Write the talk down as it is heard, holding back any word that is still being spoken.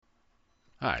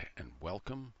Hi, and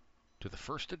welcome to the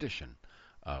first edition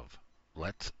of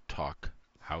Let's Talk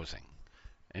Housing.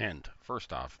 And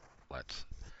first off, let's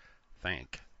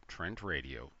thank Trent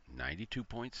Radio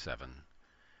 92.7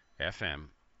 FM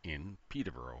in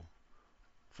Peterborough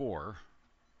for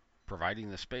providing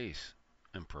the space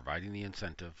and providing the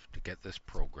incentive to get this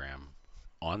program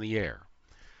on the air.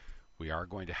 We are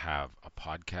going to have a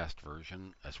podcast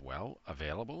version as well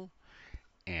available,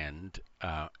 and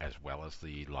as well as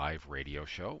the live radio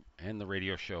show. And the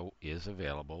radio show is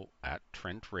available at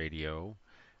trentradio.ca,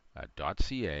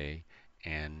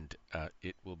 and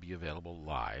it will be available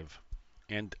live.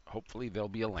 And hopefully there'll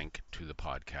be a link to the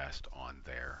podcast on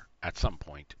there at some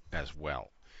point as well.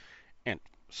 And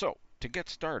so, to get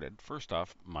started, first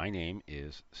off, my name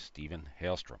is Stephen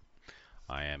Hailstrom.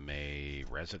 I am a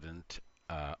resident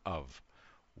of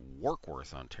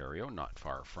Warkworth, Ontario, not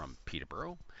far from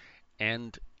Peterborough,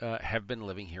 and have been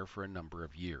living here for a number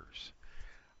of years.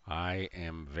 I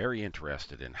am very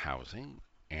interested in housing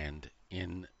and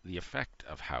in the effect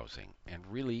of housing. And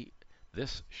really,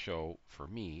 this show for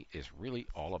me is really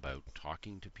all about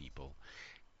talking to people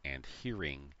and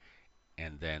hearing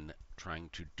and then trying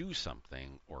to do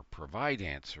something or provide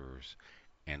answers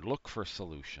and look for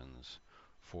solutions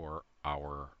for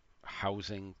our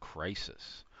housing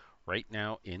crisis. Right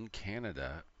now in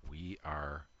Canada, we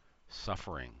are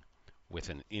suffering with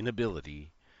an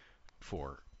inability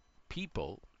for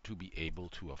people to be able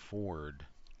to afford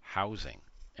housing.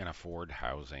 And afford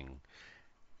housing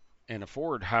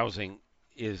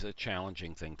is a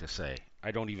challenging thing to say.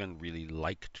 I don't even really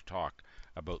like to talk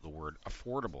about the word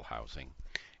affordable housing,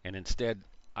 and instead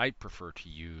I prefer to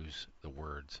use the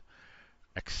words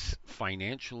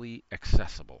financially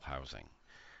accessible housing,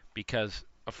 because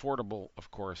affordable, of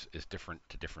course, is different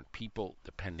to different people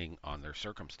depending on their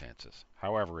circumstances.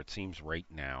 However, it seems right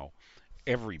now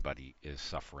everybody is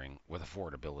suffering with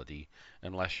affordability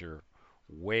unless you're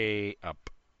way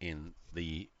up in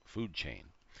the food chain.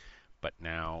 But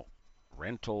now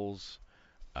rentals,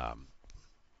 um,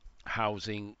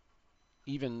 housing,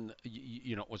 even,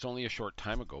 it was only a short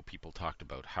time ago people talked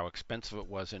about how expensive it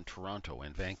was in Toronto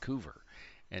and Vancouver.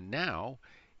 And now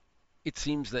it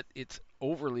seems that it's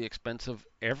overly expensive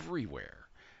everywhere.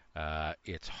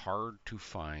 It's hard to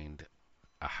find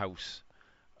a house,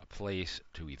 a place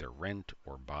to either rent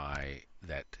or buy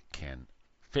that can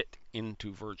fit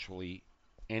into virtually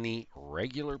any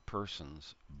regular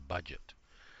person's budget.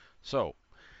 So,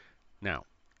 now,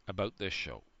 about this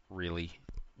show, really,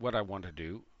 what I want to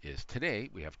do is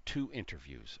today we have two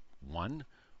interviews. One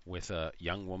with a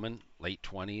young woman, late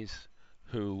 20s,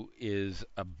 who is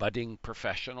a budding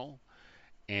professional,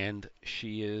 and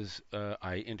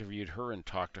I interviewed her and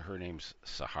talked to her. Her name's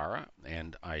Sahara,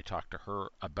 and I talked to her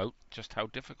about just how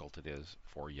difficult it is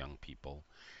for young people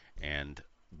and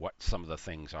what some of the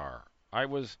things are. I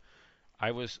was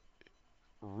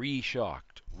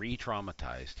re-shocked,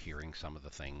 re-traumatized hearing some of the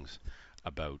things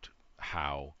about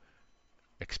how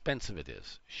expensive it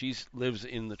is. She lives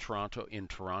in Toronto,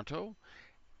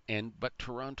 but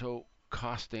Toronto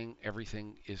costing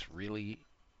everything is really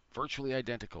virtually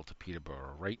identical to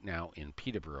Peterborough. Right now in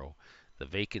Peterborough, the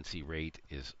vacancy rate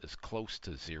is as close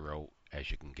to zero as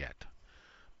you can get.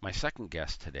 My second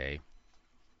guest today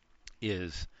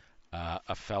is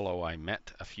a fellow I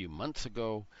met a few months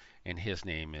ago, and his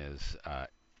name is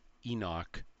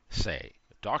Enoch Say,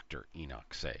 Dr.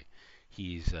 Enoch Say.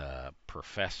 He's a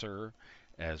professor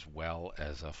as well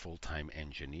as a full-time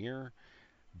engineer,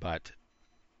 but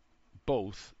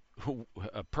both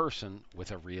a person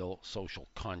with a real social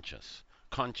conscience,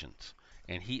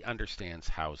 and he understands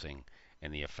housing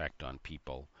and the effect on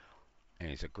people. And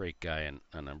he's a great guy, and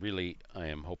I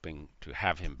am hoping to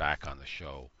have him back on the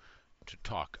show to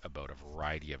talk about a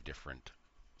variety of different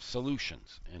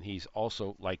solutions. And he's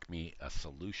also, like me, a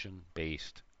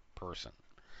solution-based person.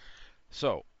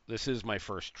 So this is my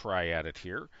first try at it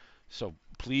here. So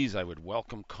please, I would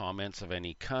welcome comments of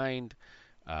any kind.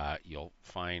 You'll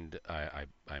find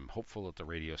I'm hopeful that the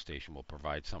radio station will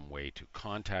provide some way to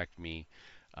contact me.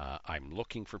 I'm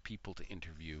looking for people to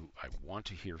interview. I want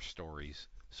to hear stories,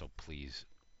 so please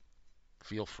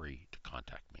feel free to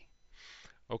contact me.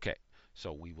 Okay,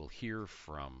 so we will hear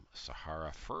from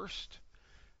Sahara first,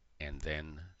 and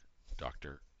then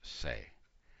Dr. Say.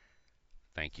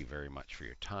 Thank you very much for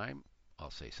your time.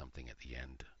 I'll say something at the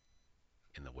end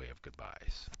in the way of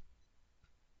goodbyes.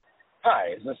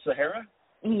 Hi, is this Sahara?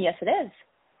 Yes, it is.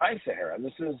 Hi, Sahara.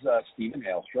 This is Stephen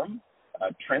Hailstrom,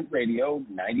 Trent Radio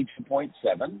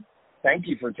 92.7. Thank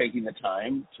you for taking the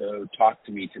time to talk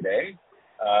to me today.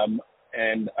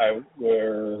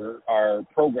 Our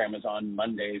program is on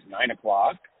Mondays, 9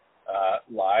 o'clock,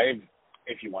 live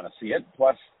if you want to see it.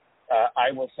 Plus,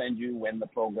 I will send you, when the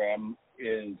program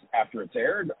is, after it's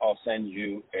aired, I'll send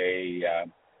you a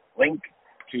link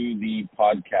to the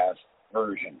podcast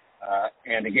version.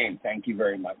 And again, thank you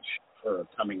very much for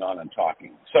coming on and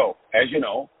talking. So, as you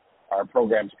know, our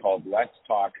program's called Let's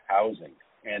Talk Housing.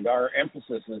 And our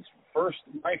emphasis is,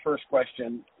 my first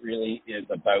question really is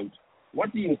about,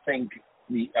 what do you think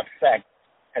the effect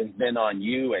has been on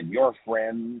you and your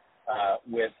friends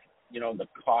with, the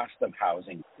cost of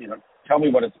housing? Tell me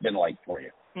what it's been like for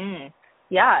you.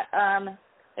 Yeah,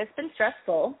 it's been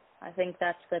stressful. I think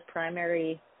that's the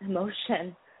primary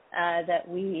emotion that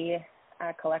we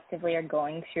collectively are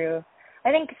going through.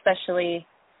 I think especially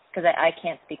because I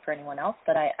can't speak for anyone else,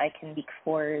 but I can speak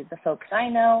for the folks I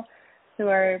know who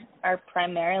are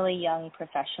primarily young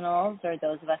professionals, or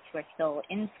those of us who are still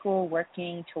in school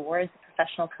working towards a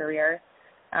professional career.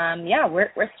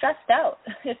 We're stressed out.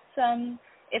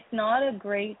 It's not a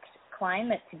great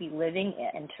climate to be living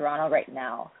in Toronto right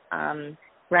now.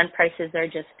 Rent prices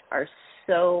are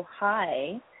so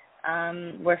high.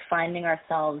 We're finding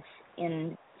ourselves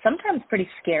in sometimes pretty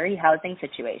scary housing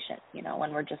situations,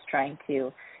 when we're just trying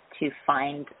to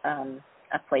find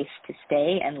a place to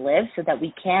stay and live so that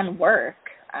we can work.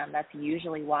 That's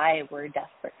usually why we're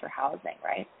desperate for housing,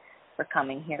 right? We're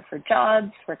coming here for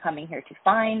jobs. We're coming here to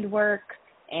find work.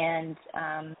 And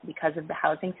because of the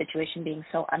housing situation being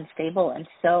so unstable and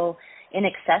so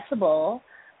inaccessible,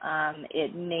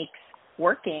 it makes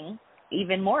working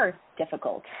even more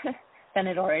difficult than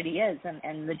it already is.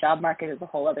 And the job market is a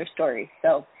whole other story.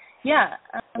 So,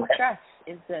 stress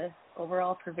is the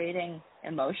overall pervading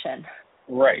emotion.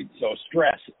 Right. So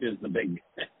stress is the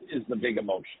big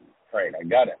emotion. Right. I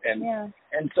got it.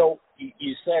 And so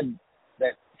you said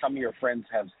that some of your friends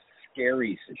have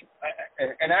scary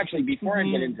situations. And actually, before I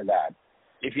get into that,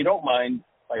 if you don't mind,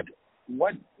 like,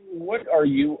 what are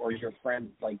you or your friends,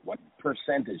 like, what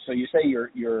percentage? So you say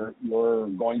you're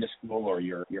going to school, or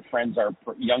your friends are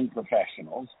young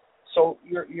professionals. So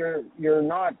you're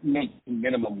not making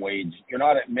minimum wage. You're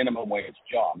not at minimum wage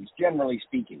jobs, generally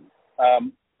speaking.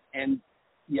 And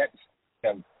yet,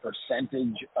 a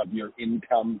percentage of your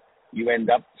income you end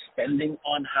up spending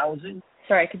on housing.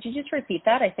 Sorry, could you just repeat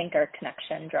that? I think our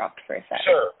connection dropped for a second.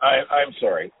 Sure. I'm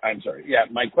sorry. Yeah,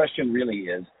 my question really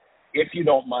is, if you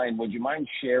don't mind, would you mind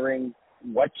sharing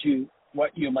what you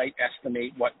might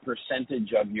estimate, what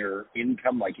percentage of your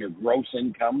income, like your gross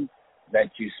income, that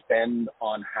you spend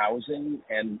on housing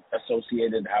and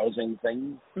associated housing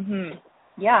things?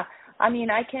 Yeah. I mean,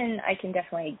 I can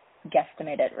definitely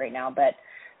guesstimate it right now, but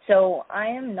so I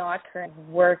am not currently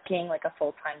working like a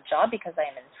full-time job because I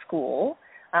am in school.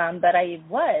 But I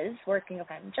was working a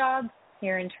full-time job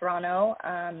here in Toronto.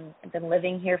 I've been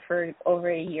living here for over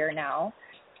a year now,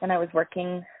 and I was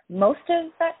working most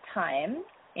of that time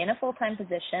in a full-time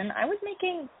position. I was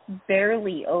making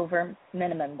barely over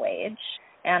minimum wage,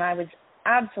 and I was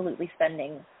absolutely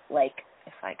spending, like,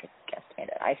 if I could guesstimate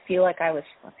it, I feel like let's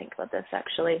think about this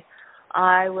actually,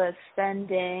 I was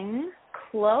spending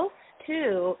close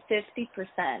to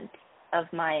 50% of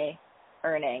my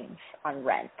earnings on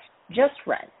rent. Just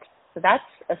rent. So that's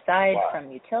aside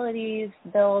from utilities,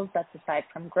 bills, that's aside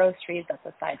from groceries, that's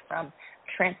aside from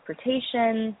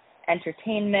transportation,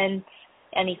 entertainment,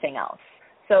 anything else.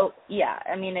 So yeah,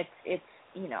 I mean it's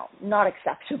not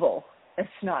acceptable. It's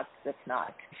not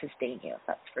sustain you,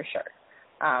 that's for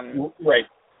sure. Right.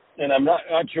 And I'm not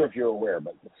sure if you're aware,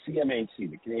 but the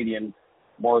CMHC, the Canadian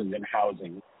Mortgage and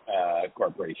Housing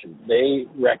Corporation, they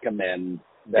recommend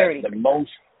that 30%. The most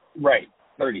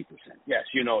 30%. Yes,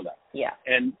 you know that. Yeah.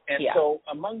 And so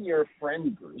among your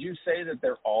friend group, you say that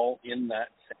they're all in that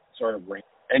same sort of range.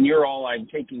 And I'm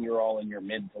taking you're all in your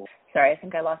mid to. Sorry, I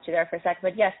think I lost you there for a second.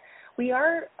 But yes, we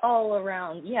are all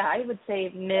around, I would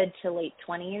say mid to late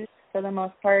 20s for the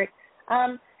most part.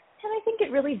 And I think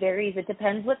it really varies. It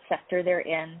depends what sector they're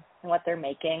in and what they're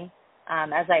making.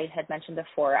 As I had mentioned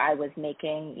before, I was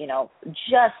making,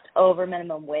 just over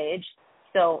minimum wage.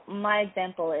 So my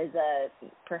example is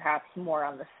perhaps more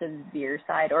on the severe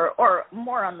side or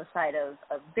more on the side of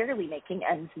barely making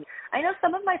ends meet. I know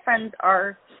some of my friends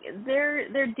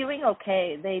they're doing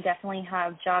okay. They definitely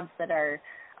have jobs that are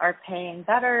paying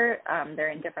better.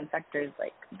 They're in different sectors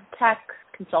like tech,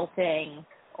 consulting,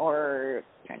 or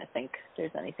I'm trying to think if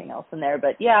there's anything else in there.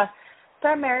 But yeah,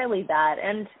 primarily that.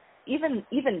 And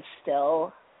even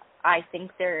still, I think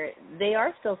they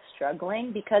are still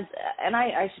struggling because, and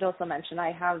I should also mention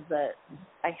I have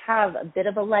a bit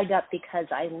of a leg up because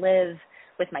I live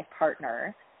with my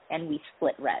partner and we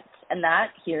split rent, and that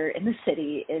here in the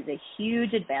city is a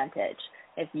huge advantage.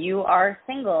 If you are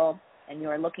single and you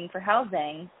are looking for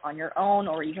housing on your own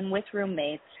or even with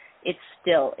roommates, it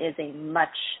still is a much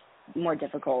more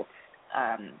difficult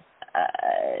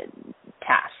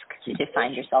task to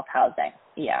find yourself housing.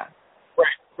 Yeah.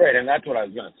 Right, and that's what I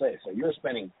was going to say. So you're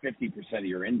spending 50% of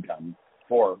your income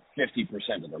for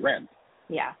 50% of the rent.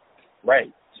 Yeah.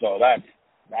 Right. So that's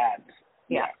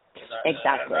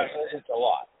exactly. It's a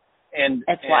lot. And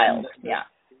it's wild. Yeah.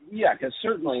 Yeah, because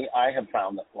certainly I have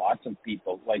found that lots of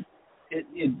people, like, it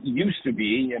used to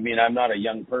be, I mean, I'm not a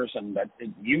young person, but it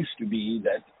used to be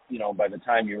that, you know, by the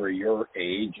time you were your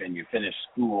age and you finished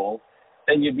school,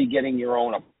 then you'd be getting your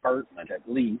own apartment at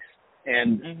least.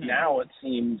 And now it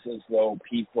seems as though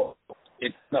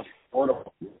it's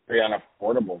unaffordable, very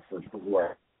unaffordable for people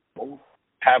who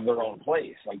have their own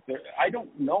place. Like, I don't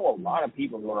know a lot of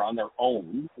people who are on their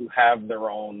own who have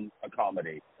their own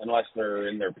accommodation, unless they're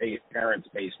in their parents'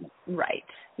 basement. Right.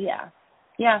 Yeah.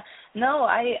 Yeah. No,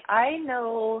 I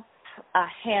know a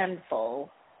handful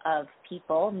of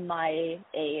people my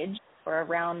age or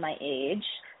around my age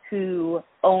who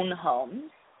own homes.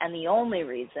 And the only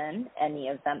reason any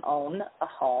of them own a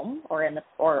home or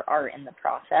are in the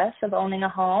process of owning a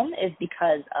home is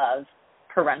because of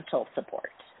parental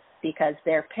support, because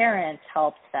their parents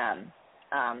helped them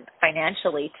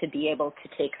financially to be able to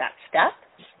take that step.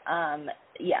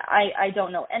 I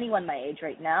don't know anyone my age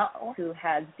right now who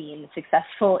has been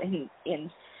successful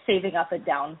in saving up a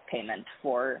down payment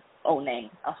for owning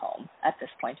a home at this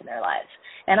point in their lives.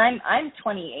 And I'm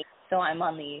 28. So I'm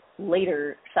on the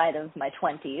later side of my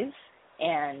 20s,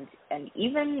 and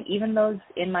even those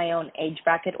in my own age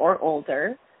bracket or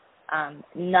older,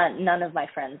 none of my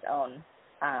friends own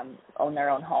their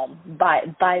own home by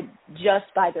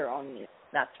their own means.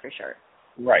 That's for sure.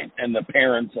 Right, and the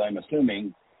parents, I'm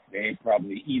assuming, they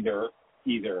probably either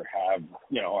have,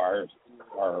 you know,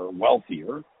 are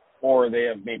wealthier, or they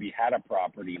have maybe had a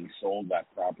property and sold that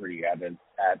property at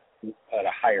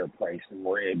a higher price and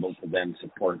were able to then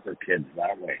support their kids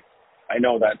that way. I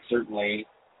know that's certainly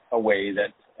a way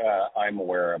that I'm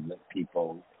aware of that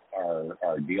people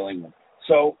are dealing with.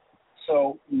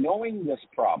 So knowing this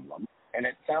problem, and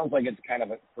it sounds like it's kind of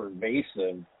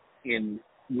pervasive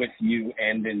with you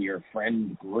and in your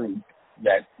friend group,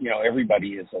 that, you know, everybody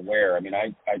is aware. I mean,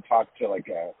 I talked to like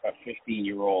a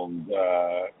 15-year-old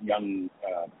young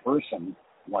person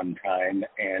one time,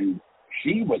 and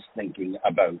she was thinking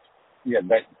about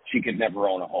that she could never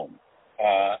own a home.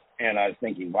 And I was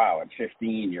thinking, wow, at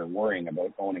 15, you're worrying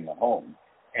about owning a home,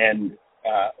 and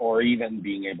or even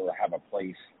being able to have a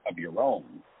place of your own.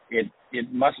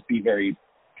 It must be very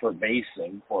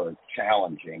pervasive or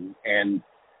challenging. And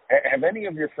have any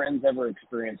of your friends ever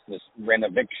experienced this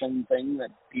renoviction thing that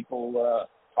people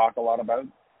talk a lot about?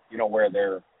 You know, where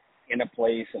they're in a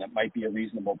place and it might be a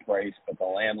reasonable price, but the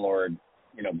landlord,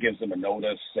 you know, gives them a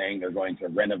notice saying they're going to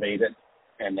renovate it,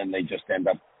 and then they just end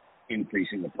up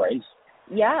increasing the price?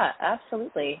 Yeah,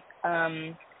 absolutely.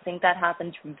 I think that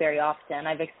happens very often.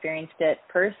 I've experienced it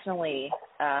personally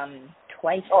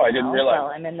twice now. I didn't realize. So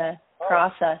I'm in the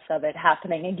process of it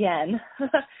happening again.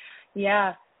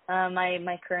 Yeah.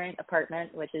 My current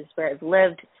apartment, which is where I've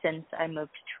lived since I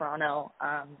moved to Toronto,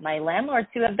 my landlords,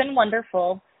 who have been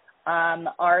wonderful,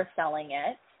 are selling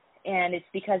it, and it's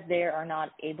because they are not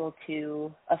able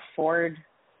to afford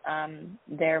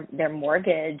their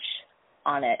mortgage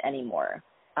on it anymore,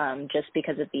 just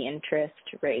because of the interest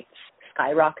rates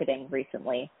skyrocketing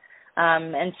recently.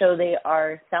 And so they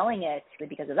are selling it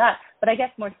because of that. But I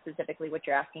guess more specifically what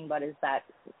you're asking about is that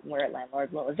where a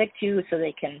landlord will evict you so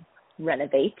they can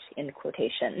renovate, in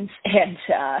quotations, and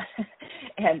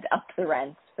up the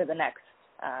rent for the next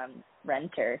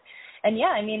renter. And yeah,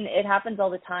 I mean, it happens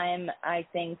all the time. I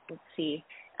think,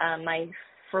 my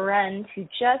friend who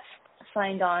just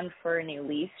signed on for a new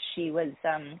lease,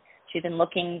 she'd been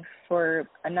looking for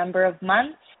a number of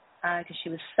months because she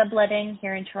was subletting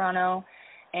here in Toronto,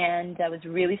 and I was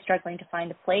really struggling to find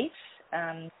a place.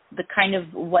 The kind of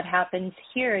what happens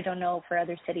here, I don't know for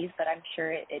other cities, but I'm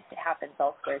sure it happens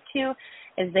elsewhere too,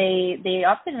 is they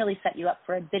often really set you up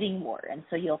for a bidding war. And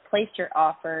so you'll place your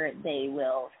offer, they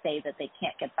will say that they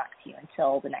can't get back to you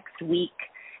until the next week.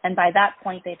 And by that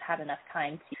point, they've had enough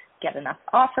time to get enough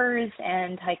offers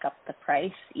and hike up the price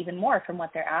even more from what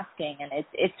they're asking. And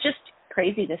it's just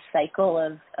crazy, this cycle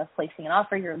of placing an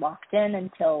offer. You're locked in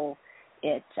until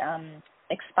it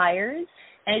expires,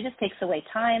 and it just takes away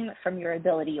time from your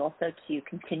ability also to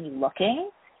continue looking,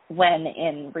 when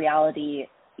in reality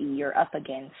you're up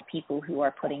against people who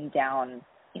are putting down,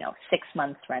 6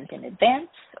 months rent in advance,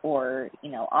 or,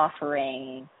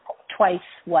 offering twice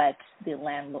what the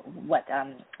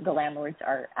landlords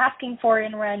are asking for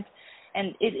in rent.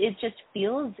 And it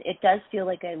does feel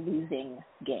like a losing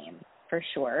game for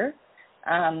sure.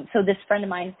 So this friend of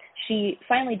mine, she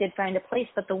finally did find a place,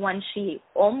 but the one she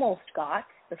almost got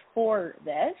before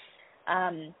this,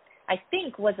 I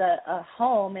think was a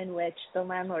home in which the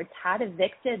landlords had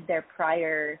evicted their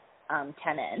prior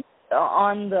tenant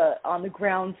on the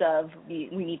grounds of we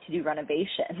need to do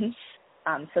renovations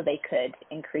so they could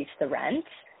increase the rent.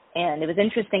 And it was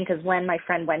interesting because when my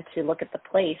friend went to look at the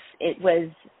place, it was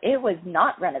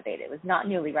not renovated. It was not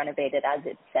newly renovated as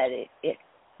it said it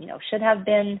should have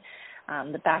been.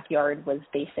 The backyard was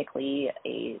basically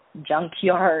a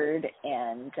junkyard,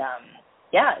 and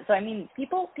so I mean,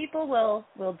 people will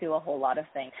do a whole lot of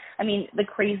things. I mean, the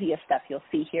craziest stuff you'll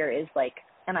see here is like,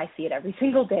 and I see it every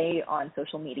single day on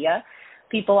social media,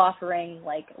 people offering,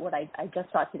 like what I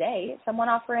just saw today, someone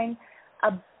offering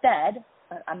a bed,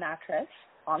 a mattress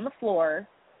on the floor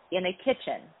in a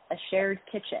kitchen, a shared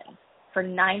kitchen, for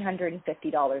 $950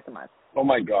 a month. Oh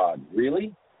my God,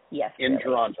 really? Yes. In really.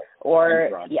 Toronto. Or in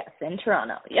Toronto. Yes, in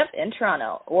Toronto. Yep, in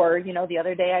Toronto. Or, the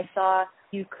other day I saw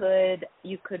you could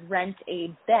rent a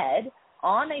bed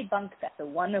on a bunk bed, so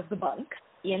one of the bunks,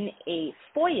 in a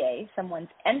foyer, someone's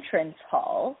entrance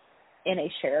hall, in a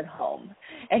shared home.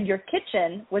 And your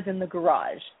kitchen was in the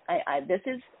garage. This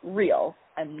is real.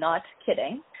 I'm not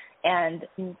kidding. And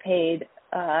you paid,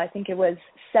 I think it was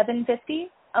 $750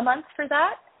 a month for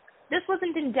that. This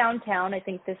wasn't in downtown. I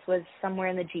think this was somewhere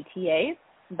in the GTA.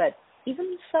 But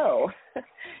even so,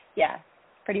 yeah,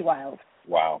 pretty wild.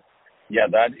 Wow. Yeah,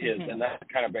 that is, and that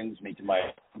kind of brings me to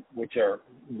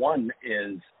one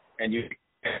is, and you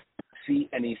see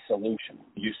any solution.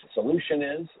 Solution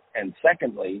is, and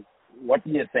secondly, what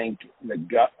do you think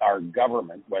our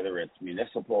government, whether it's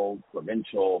municipal,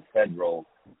 provincial, federal,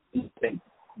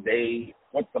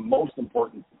 what's the most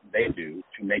important they do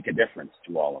to make a difference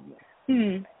to all of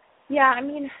this? Yeah, I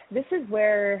mean, this is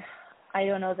where I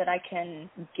don't know that I can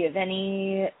give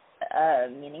any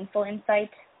meaningful insight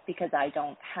because I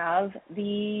don't have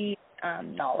the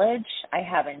knowledge. I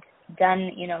haven't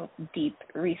done, deep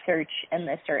research in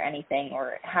this or anything,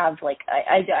 or have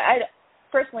I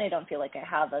personally, I don't feel like I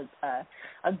have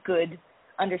a good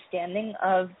understanding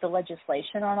of the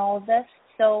legislation on all of this.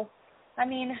 So, I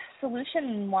mean,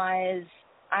 solution-wise,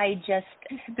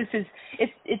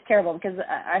 it's terrible because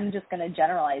I'm just going to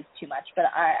generalize too much, but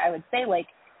I would say,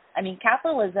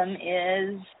 capitalism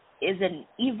is an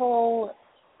evil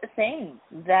thing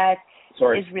that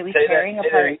is really tearing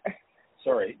apart.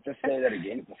 Sorry, just say that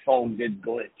again. The phone did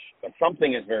glitch. But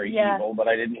something is very evil, but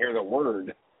I didn't hear the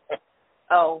word.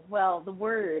 Oh, well, the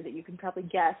word that you can probably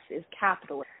guess is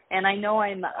capitalism. And I know I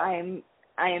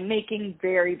am making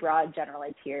very broad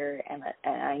generalities here, and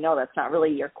I know that's not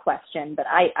really your question, but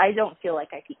I don't feel like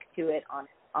I speak to it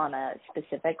on a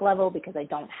specific level because I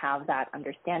don't have that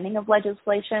understanding of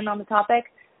legislation on the topic,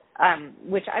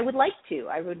 which I would like to.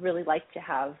 I would really like to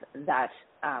have that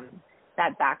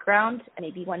background.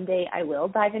 Maybe one day I will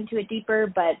dive into it deeper,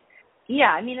 but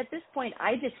yeah, I mean, at this point,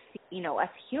 I just see, us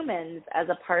humans as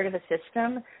a part of a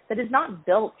system that is not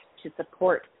built to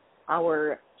support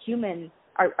our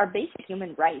basic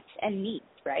human rights and needs,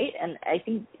 right? And I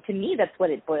think, to me, that's what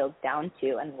it boils down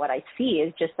to. And what I see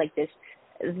is just like this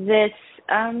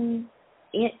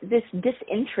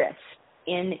disinterest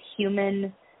in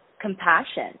human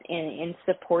compassion, in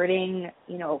supporting,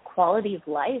 quality of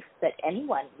life that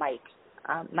anyone might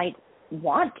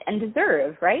want and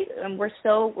deserve, right? And we're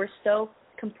so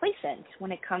complacent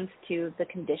when it comes to the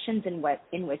conditions in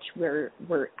which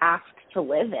we're asked to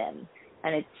live in,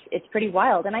 and it's pretty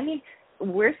wild. And I mean,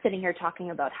 we're sitting here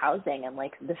talking about housing and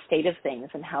the state of things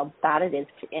and how bad it is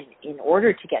in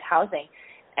order to get housing,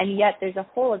 and yet there's a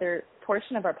whole other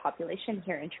portion of our population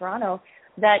here in Toronto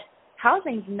that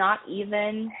housing's not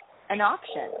even an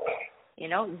option.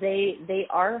 They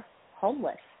are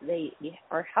homeless. They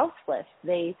are houseless.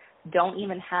 They don't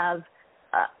even have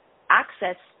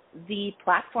access the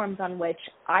platforms on which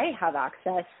I have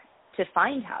access to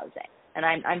find housing. And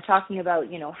I'm talking about,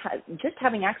 just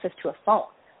having access to a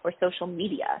phone or social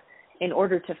media in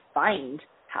order to find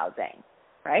housing,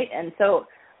 right? And so,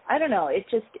 I don't know, it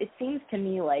seems to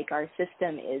me like our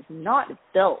system is not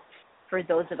built for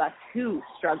those of us who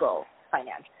struggle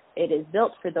financially. It is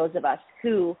built for those of us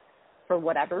who, for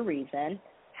whatever reason,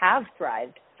 have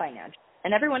thrived financially.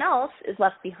 And everyone else is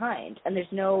left behind, and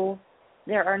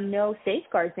there are no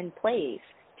safeguards in place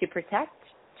to protect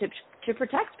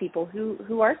people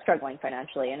who are struggling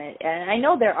financially. And I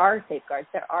know there are safeguards,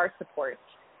 there are supports,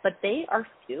 but they are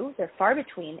few, they're far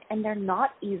between, and they're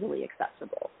not easily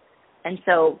accessible. And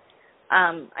so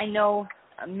I know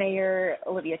Mayor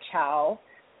Olivia Chow,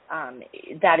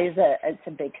 it's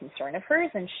a big concern of hers,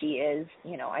 and she is,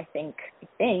 I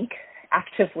think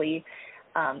actively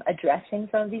addressing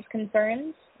some of these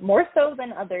concerns, more so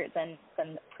than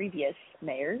previous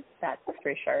mayors, that's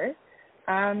for sure.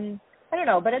 I don't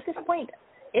know, but at this point,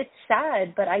 it's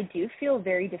sad, but I do feel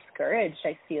very discouraged.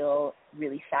 I feel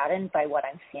really saddened by what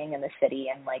I'm seeing in the city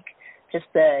and like just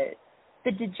the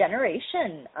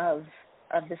degeneration of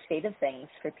the state of things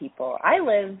for people. I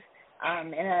live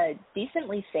in a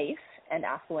decently safe and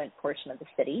affluent portion of the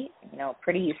city,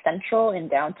 pretty central in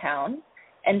downtown.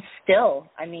 And still,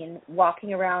 I mean,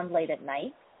 walking around late at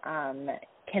night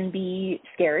can be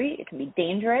scary. It can be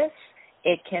dangerous.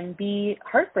 It can be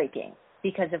heartbreaking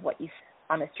because of what you see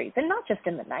on the streets. And not just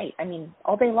in the night. I mean,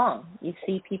 all day long. You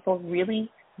see people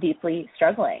really deeply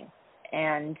struggling.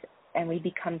 And we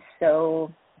become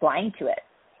so blind to it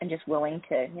and just willing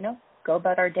to, go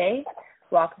about our day,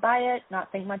 walk by it,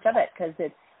 not think much of it because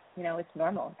it's, it's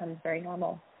normal. It becomes very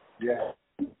normal. Yeah,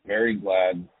 very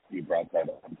glad you brought that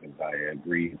up because I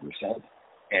agree 100%.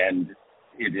 And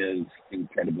it is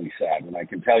incredibly sad. And I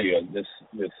can tell you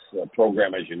this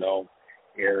program, as you know,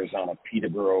 airs on a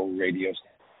Peterborough radio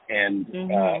station.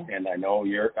 And I know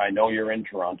you're in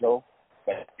Toronto,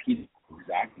 but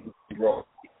Peterborough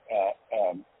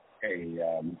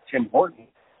Tim Horton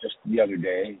just the other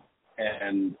day,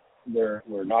 and there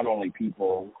were not only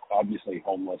people obviously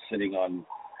homeless sitting on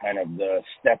kind of the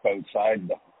step outside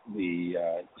the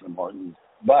Tim Hortons,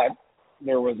 but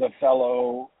there was a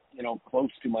fellow, close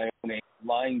to my own age,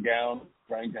 lying down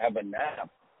trying to have a nap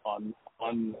on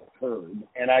the curb,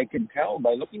 and I could tell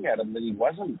by looking at him that he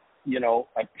wasn't,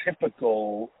 a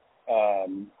typical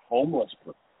homeless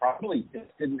person. Probably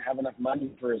just didn't have enough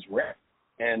money for his rent,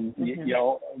 and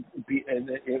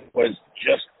it was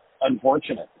just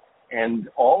unfortunate. And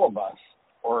all of us,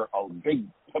 or a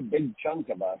big chunk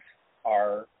of us,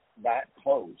 are that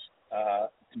close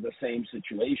to the same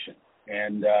situation.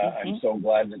 And I'm so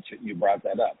glad that you brought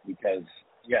that up because,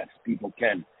 yes, people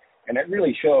can. And it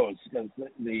really shows because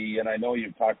and I know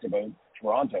you've talked about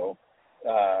Toronto,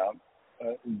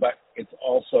 but it's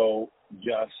also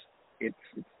just,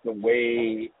 it's the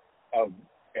way of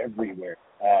everywhere.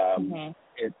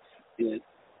 It's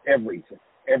everything.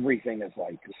 Everything is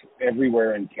like this.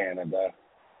 Everywhere in Canada,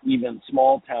 even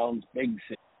small towns, big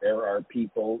cities, there are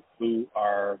people who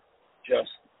are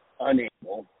just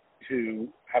unable to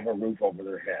have a roof over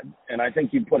their head. And I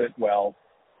think you put it well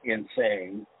in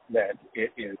saying that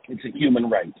it's a human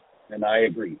right, and I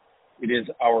agree. It is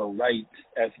our right,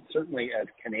 certainly as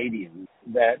Canadians,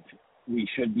 that we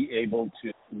should be able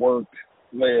to work,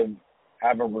 live,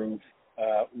 have a roof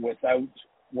without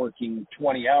working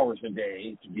 20 hours a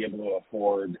day to be able to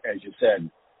afford, as you said,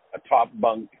 a top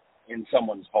bunk in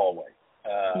someone's hallway.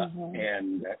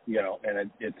 And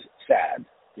it's sad.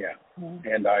 Yeah.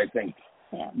 And I think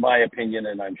my opinion,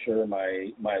 and I'm sure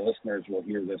my listeners will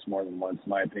hear this more than once,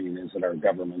 my opinion is that our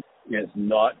government is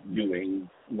not doing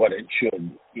what it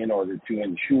should in order to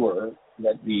ensure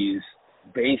that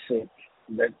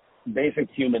basic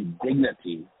human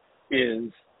dignity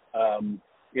is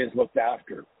looked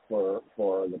after for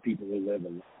the people who live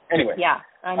in. Anyway. Yeah,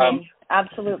 I mean,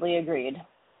 absolutely agreed.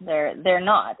 They're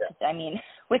not. Yeah. I mean,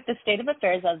 with the state of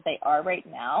affairs as they are right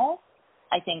now,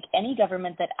 I think any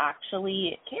government that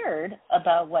actually cared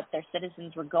about what their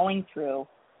citizens were going through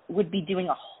would be doing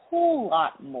a whole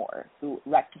lot more to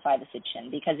rectify the situation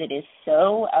because it is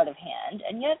so out of hand,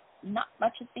 and yet not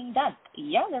much is being done.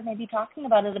 Yeah, they may be talking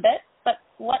about it a bit, but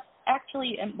what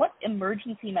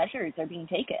emergency measures are being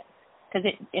taken? Because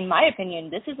in my opinion,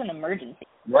 this is an emergency.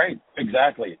 Right,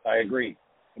 exactly. I agree.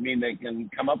 I mean, they can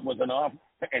come up with an offer.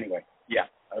 Anyway, yeah,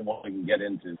 I won't even get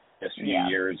into this few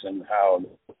years and how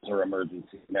those are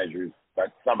emergency measures,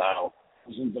 but somehow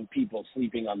thousands of people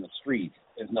sleeping on the street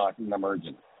is not an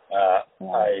emergency.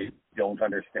 I don't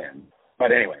understand.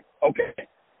 But anyway, okay. Thank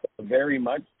you very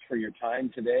much for your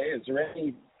time today. Is there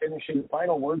any finishing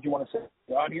final words you want to say to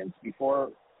the audience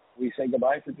before we say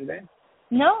goodbye for today?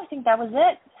 No, I think that was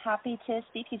it. Happy to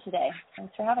speak to you today.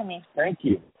 Thanks for having me. Thank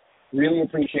you. Really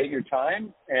appreciate your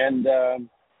time, and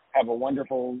have a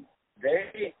wonderful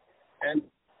day and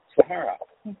Sahara.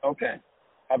 Okay.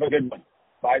 Have a good one.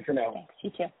 Bye for now. Thanks. You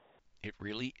too. It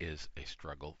really is a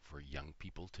struggle for young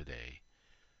people today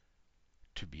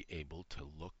to be able to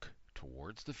look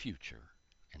towards the future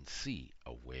and see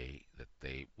a way that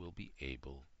they will be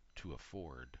able to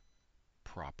afford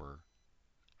proper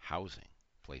housing,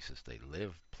 places they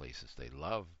live, places they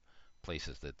love,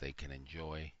 places that they can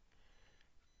enjoy.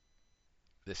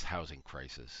 This housing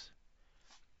crisis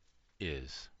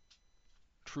is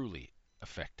truly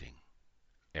affecting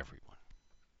everyone.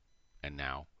 And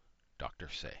now, Dr.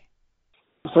 Say.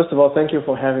 First of all, thank you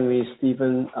for having me,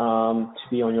 Stephen, to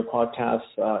be on your podcast.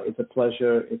 It's a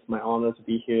pleasure. It's my honor to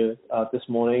be here this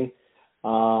morning.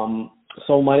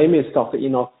 So my name is Dr.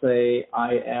 Enoch Say.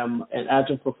 I am an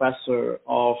adjunct professor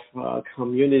of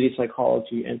community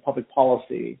psychology and public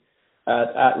policy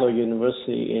at Adler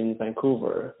University in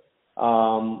Vancouver.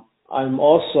 I'm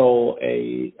also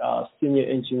a senior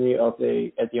engineer at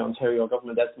the Ontario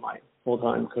government. That's my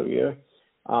full-time career.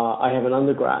 I have an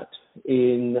undergrad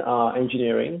in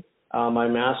engineering. My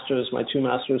two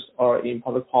masters are in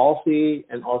public policy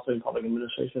and also in public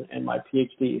administration, and my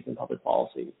PhD is in public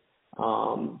policy.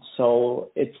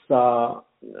 So it's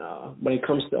when it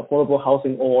comes to affordable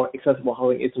housing or accessible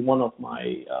housing, it's one of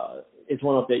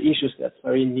the issues that's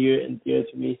very near and dear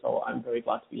to me. So I'm very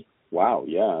glad to be. Wow,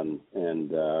 yeah,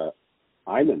 and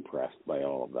I'm impressed by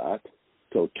all of that.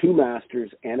 So 2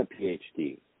 masters and a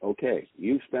PhD. Okay,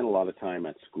 you've spent a lot of time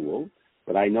at school,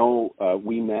 but I know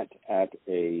we met at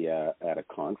a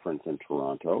conference in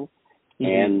Toronto,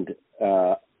 and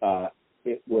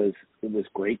it was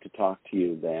great to talk to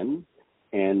you then.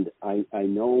 And I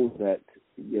know that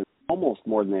almost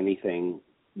more than anything,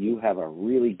 you have a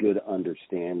really good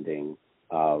understanding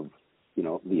of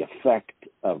the effect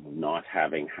of not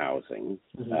having housing,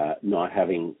 not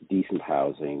having decent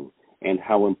housing, and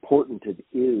how important it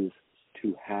is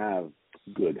to have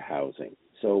good housing.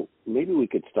 So maybe we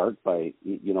could start by,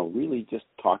 really just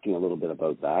talking a little bit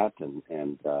about that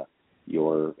and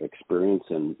your experience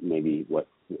and maybe what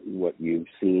you've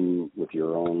seen with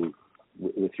your own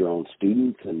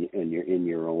students and in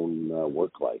your own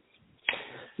work life.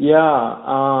 Yeah.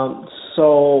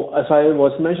 So as I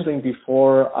was mentioning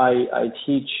before, I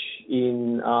teach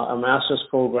in a master's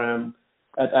program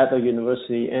at Adler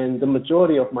University, and the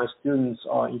majority of my students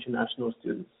are international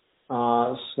students.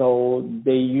 So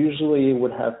they usually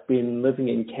would have been living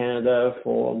in Canada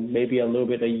for maybe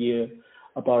about a year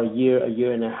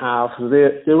and a half. So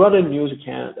they're rather new to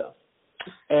Canada.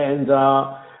 And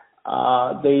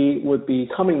they would be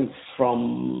coming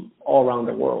from all around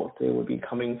the world. They would be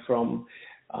coming from,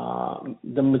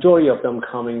 the majority of them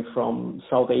coming from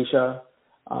South Asia,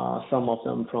 some of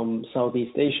them from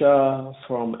Southeast Asia,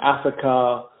 from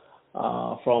Africa,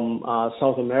 from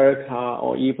South America,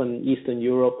 or even Eastern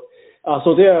Europe.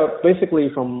 So they are basically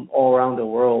from all around the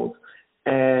world.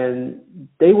 And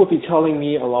they would be telling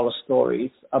me a lot of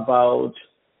stories about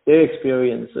their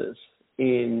experiences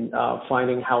in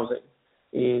finding housing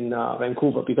in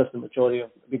Vancouver,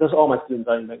 because all my students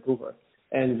are in Vancouver,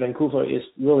 and Vancouver is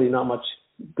really not much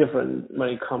different when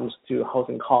it comes to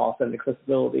housing costs and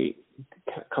accessibility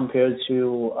compared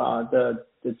to the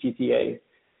GTA.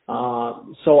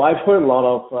 So I've heard a lot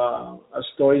of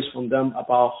stories from them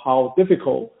about how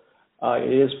difficult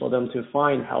it is for them to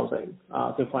find housing,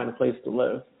 to find a place to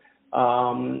live.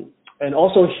 And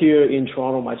also here in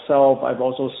Toronto myself, I've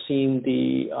also seen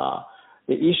the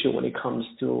issue when it comes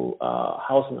to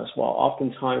housing as well.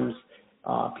 Oftentimes,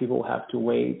 people have to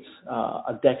wait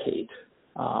a decade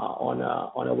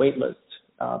on a wait list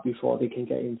before they can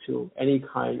get into any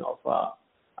kind of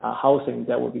housing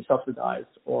that would be subsidized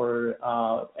or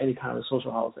any kind of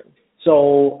social housing.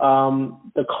 So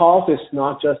the cost is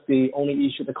not just the only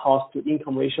issue, the cost to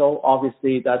income ratio.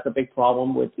 Obviously, that's a big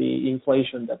problem with the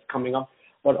inflation that's coming up,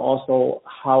 but also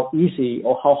how easy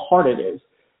or how hard it is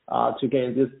to get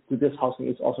into this housing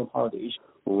is also part of the issue.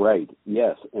 Right.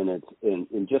 Yes, and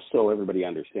just so everybody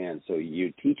understands, so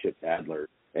you teach at Adler,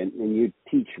 and you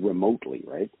teach remotely,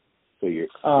 right? So you're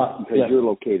you're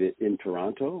located in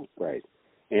Toronto, right?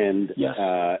 And yes.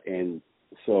 And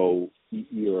so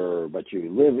you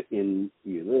live in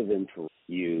Toronto,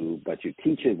 but you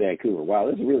teach in Vancouver. Wow,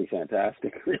 this is really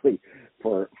fantastic, really,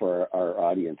 for our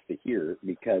audience to hear,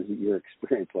 because your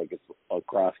experience it's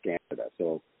across Canada.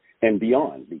 So. And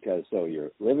beyond, because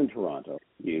you live in Toronto,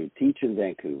 you teach in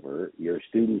Vancouver, your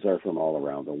students are from all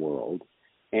around the world,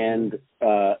 and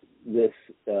this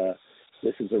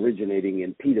is originating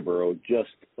in Peterborough,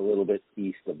 just a little bit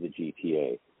east of the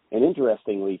GTA. And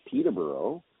interestingly,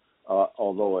 Peterborough,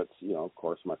 although it's of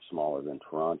course much smaller than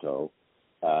Toronto,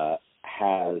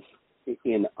 has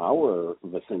in our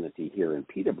vicinity here in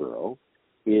Peterborough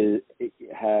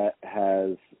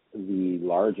has the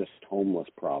largest homeless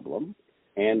problem.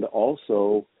 And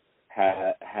also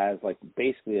has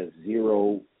basically a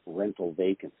zero rental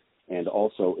vacancy, and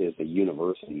also is a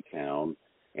university town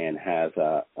and has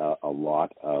a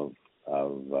lot of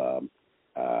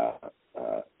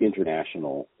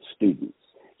international students.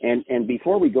 And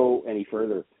before we go any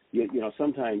further,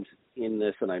 sometimes in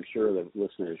this, and I'm sure the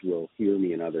listeners will hear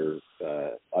me in other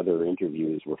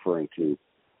interviews referring to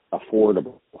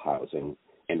affordable housing,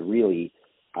 and really,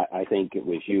 I think it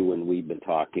was you when we've been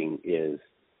talking is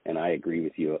and I agree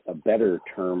with you. A better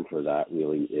term for that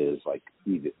really is like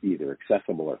either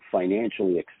accessible or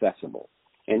financially accessible.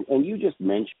 And you just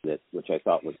mentioned it, which I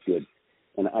thought was good.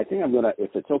 And I think I'm gonna,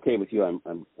 if it's okay with you, I'm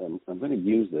gonna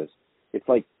use this. It's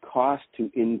like cost to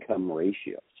income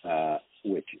ratio,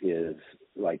 which is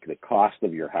like the cost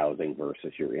of your housing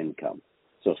versus your income.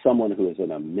 So someone who is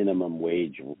in a minimum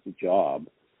wage job,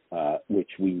 which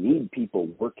we need people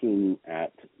working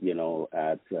at,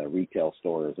 retail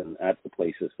stores and at the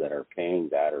places that are paying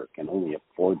that or can only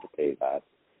afford to pay that.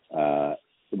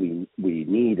 We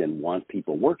need and want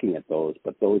people working at those,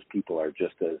 but those people are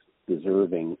just as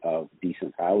deserving of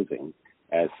decent housing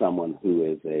as someone who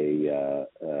is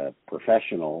a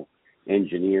professional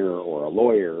engineer or a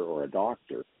lawyer or a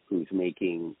doctor who's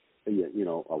making,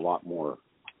 a lot more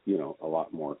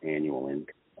annual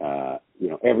income.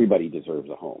 Everybody deserves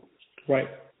a home. Right.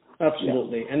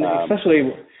 Absolutely. Yeah. And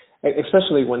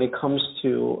especially when it comes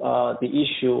to the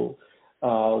issue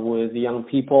with young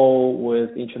people, with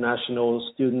international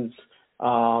students,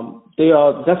 they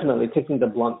are definitely taking the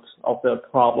blunt of the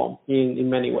problem in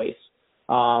many ways.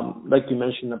 Like you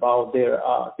mentioned about their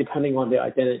depending on their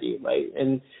identity, right?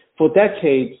 And for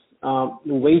decades, the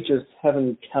wages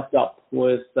haven't kept up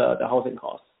with the housing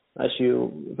costs, as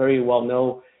you very well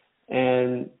know.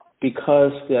 And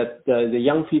because that the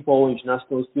young people,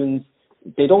 international students,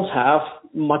 they don't have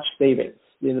much savings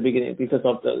in the beginning because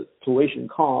of the tuition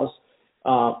costs.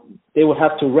 They would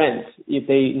have to rent if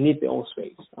they need their own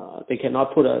space. They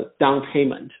cannot put a down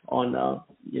payment on a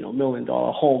 $1 million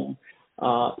home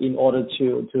in order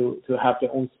to have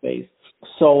their own space.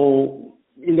 So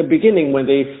in the beginning, when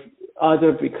they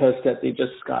either because that they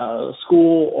just got out of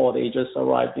school or they just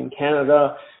arrived in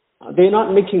Canada, they're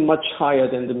not making much higher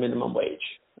than the minimum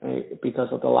wage, right? Because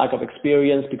of the lack of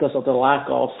experience, because of the lack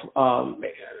of,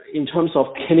 in terms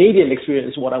of Canadian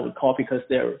experience, what I would call, because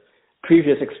their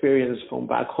previous experience from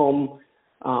back home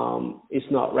is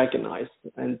not recognized.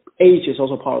 And age is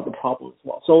also part of the problem as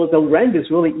well. So the rent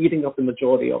is really eating up the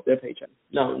majority of their paycheck,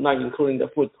 not including the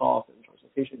food costs and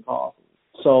transportation costs.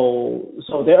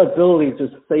 So their ability to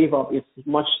save up is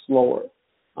much slower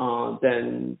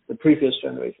than the previous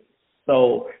generation.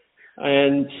 So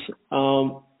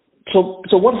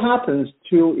what happens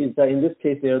too is that in this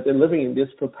case they're living in this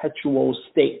perpetual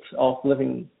state of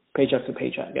living paycheck to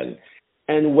paycheck,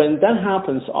 and when that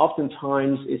happens,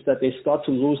 oftentimes is that they start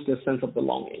to lose their sense of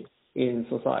belonging in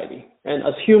society. And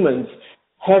as humans,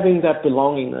 having that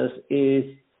belongingness is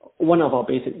one of our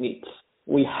basic needs.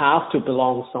 We have to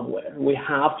belong somewhere. We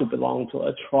have to belong to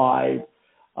a tribe,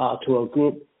 to a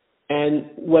group. And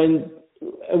when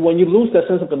you lose that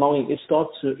sense of belonging, it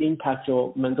starts to impact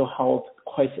your mental health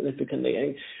quite significantly.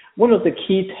 And one of the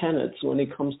key tenets when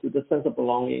it comes to the sense of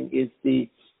belonging is the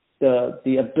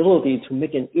ability to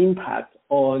make an impact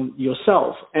on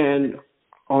yourself and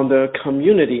on the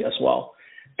community as well.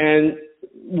 And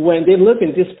when they live in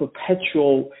this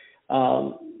perpetual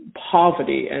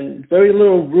poverty and very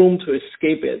little room to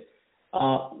escape it,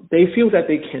 they feel that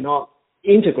they cannot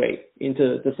integrate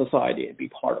into the society and be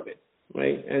part of it,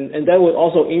 right? And that would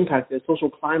also impact their social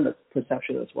climate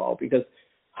perception as well, because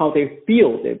how they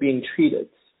feel they're being treated,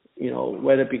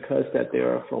 whether because that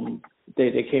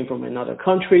they came from another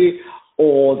country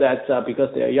or that because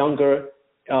they're younger,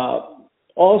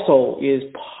 also is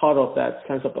part of that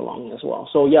sense of belonging as well.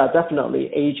 So yeah,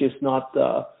 definitely age is not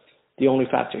the only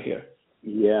factor here.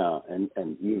 Yeah,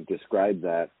 and you've described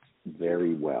that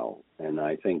very well. And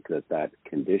I think that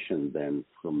condition then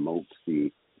promotes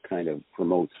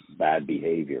bad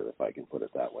behavior, if I can put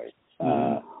it that way.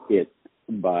 It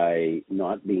by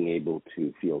not being able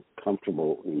to feel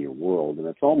comfortable in your world, and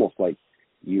it's almost like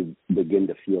you begin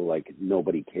to feel like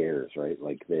nobody cares, right?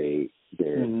 Like there's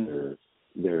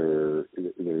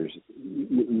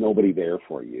nobody there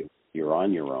for you. You're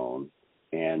on your own,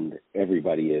 and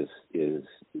everybody is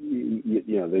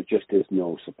there just is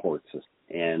no support system.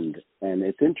 And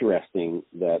it's interesting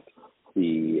that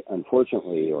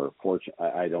unfortunately or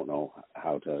I don't know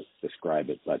how to describe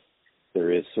it, but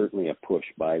there is certainly a push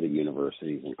by the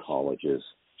universities and colleges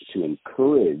to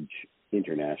encourage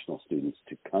international students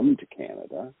to come to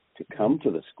Canada, to come to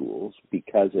the schools,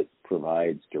 because it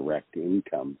provides direct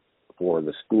income for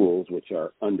the schools, which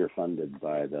are underfunded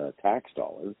by the tax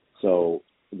dollars. So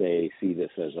they see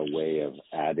this as a way of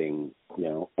adding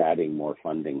more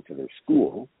funding to their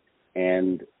school.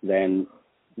 And then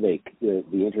the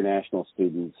international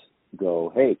students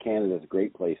go, hey, Canada's a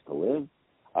great place to live.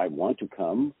 I want to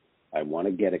come. I want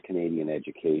to get a Canadian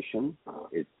education.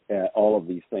 All of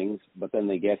these things. But then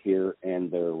they get here and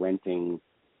they're renting,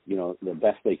 the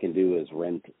best they can do is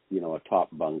rent, a top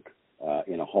bunk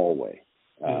in a hallway.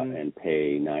 and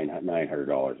pay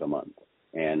 $900 a month.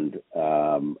 And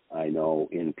I know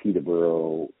in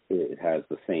Peterborough it has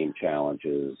the same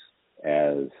challenges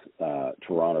as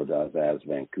Toronto does, as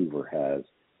Vancouver has.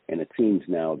 And it seems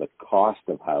now the cost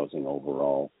of housing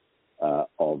overall,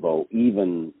 although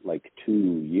even like 2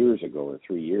 years ago or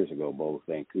 3 years ago, both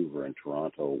Vancouver and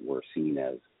Toronto were seen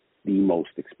as the most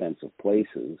expensive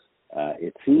places,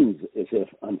 it seems as if,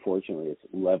 unfortunately, it's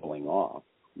leveling off,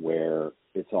 where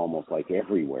it's almost like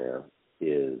everywhere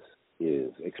is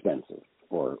expensive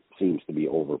or seems to be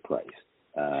overpriced.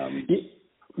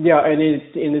 Yeah, and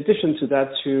in addition to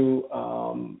that, too,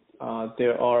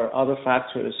 there are other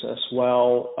factors as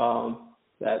well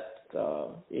that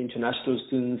international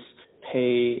students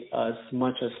pay as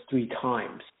much as 3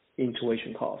 times in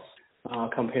tuition costs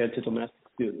compared to domestic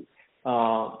students.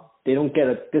 They don't get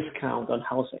a discount on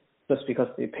housing just because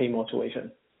they pay more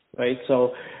tuition, right?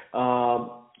 So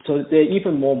they're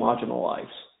even more marginalized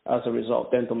as a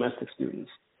result than domestic students.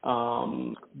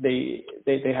 They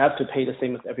have to pay the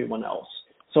same as everyone else.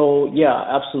 So yeah,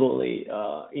 absolutely.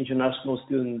 International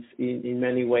students, in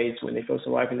many ways, when they first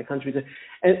arrive in the country,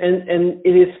 and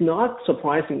it is not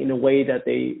surprising in a way that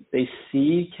they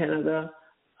see Canada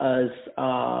as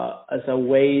a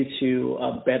way to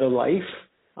a better life.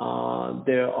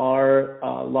 There are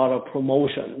a lot of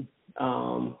promotion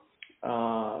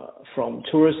from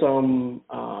tourism,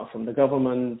 from the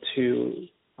government to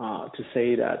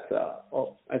say that.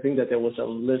 I think that there was a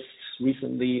list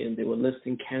recently, and they were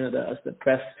listing Canada as the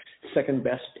second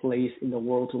best place in the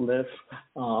world to live.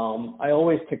 I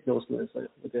always take those lists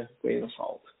with a grain of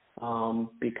salt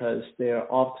because they're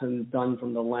often done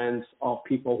from the lens of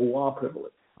people who are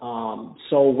privileged.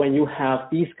 So when you have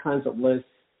these kinds of lists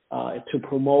to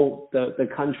promote the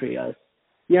country as,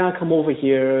 yeah, come over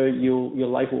here, your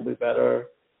life will be better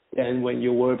than when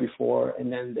you were before,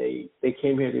 and then they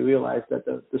came here, they realized that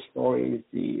the story is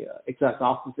the exact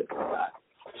opposite of that.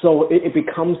 So it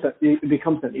becomes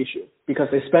an issue because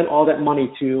they spend all that money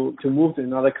to move to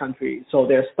another country, so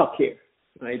they're stuck here,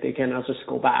 right? They cannot just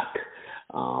go back,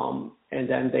 and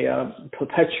then they are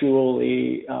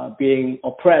perpetually being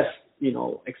oppressed,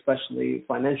 especially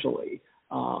financially,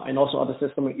 and also other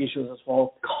systemic issues as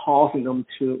well, causing them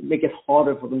to make it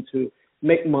harder for them to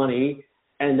make money,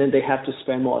 and then they have to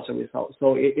spend more as a result.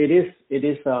 So it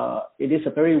is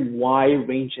a very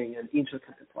wide-ranging and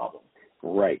interconnected problem.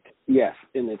 Right. Yes,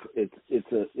 and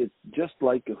it's just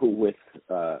like with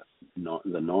the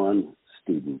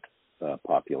non-student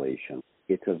population.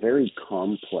 It's a very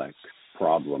complex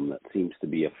problem that seems to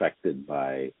be affected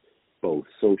by both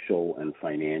social and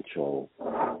financial.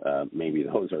 Maybe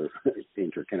those are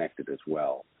interconnected as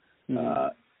well.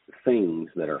 Things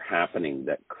that are happening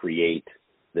that create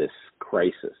this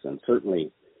crisis, and certainly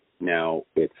now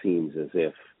it seems as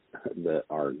if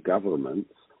our governments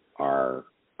are.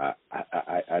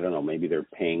 I don't know. Maybe they're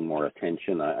paying more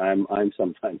attention. I'm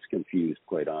sometimes confused,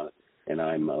 quite honest, and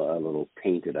I'm a little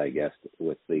tainted, I guess,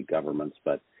 with the governments.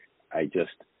 But I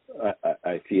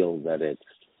feel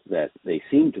that they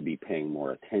seem to be paying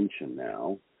more attention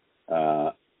now,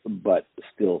 but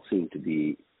still seem to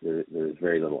be there's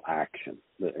very little action,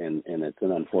 and it's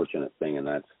an unfortunate thing. And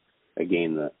that's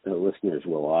again the listeners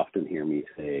will often hear me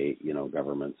say,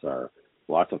 governments are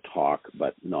lots of talk,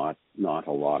 but not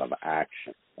a lot of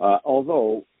action.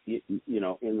 Although, in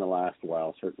the last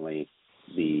while, certainly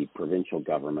the provincial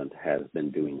government has been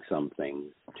doing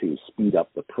something to speed up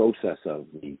the process of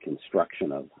the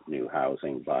construction of new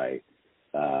housing by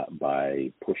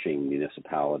pushing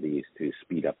municipalities to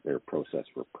speed up their process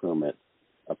for permit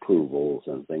approvals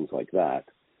and things like that.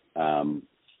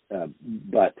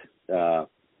 But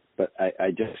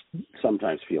I just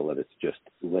sometimes feel that it's just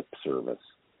lip service.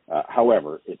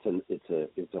 However, it's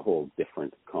a whole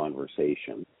different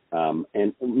conversation.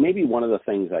 And maybe one of the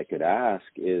things I could ask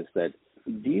is that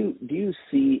do you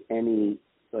see any,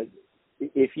 like,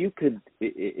 if you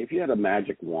had a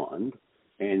magic wand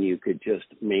and you could just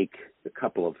make a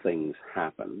couple of things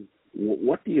happen,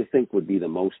 what do you think would be the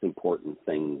most important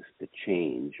things to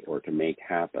change or to make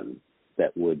happen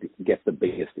that would get the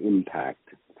biggest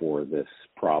impact for this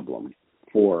problem?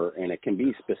 And it can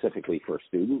be specifically for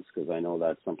students, because I know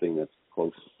that's something that's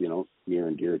close, near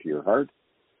and dear to your heart,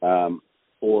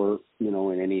 or,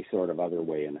 in any sort of other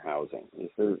way in housing.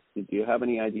 Do you have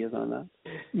any ideas on that?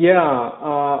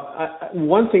 Yeah.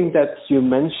 One thing that you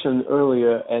mentioned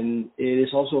earlier, and it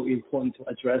is also important to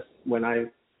address when I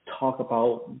talk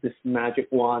about this magic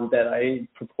wand that I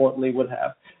purportedly would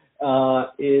have,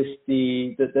 is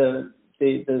the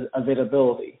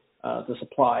availability, the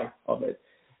supply of it.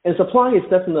 And supply is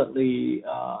definitely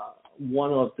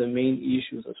one of the main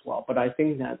issues as well. But I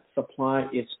think that supply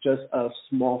is just a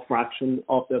small fraction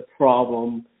of the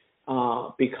problem,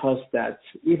 because that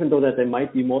even though that there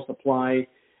might be more supply,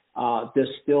 there's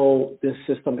still this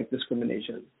systemic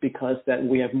discrimination, because that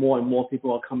we have more and more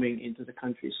people are coming into the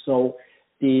country. So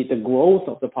the growth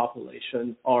of the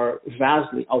population are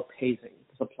vastly outpacing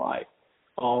the supply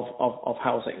of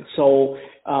housing. So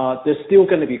there's still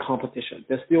going to be competition.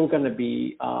 There's still going to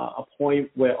be a point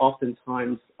where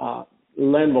oftentimes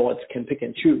landlords can pick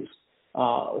and choose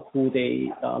who they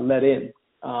let in,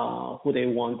 who they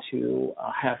want to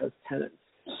have as tenants.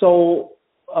 So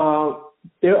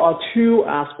there are two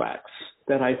aspects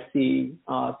that I see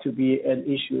to be an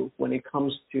issue when it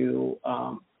comes to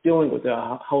dealing with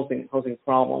the housing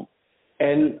problem.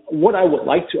 And what I would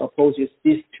like to approach is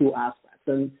these two aspects.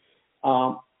 And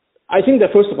I think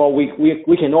that first of all,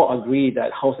 we can all agree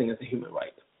that housing is a human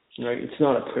right. Right? It's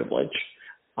not a privilege.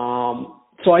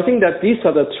 So I think that these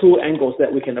are the two angles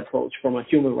that we can approach from a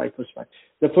human right perspective.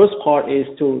 The first part is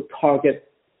to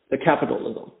target the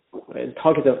capitalism, right?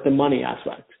 Target the money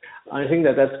aspect. I think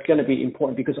that that's going to be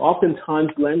important, because oftentimes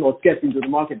landlords get into the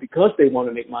market because they want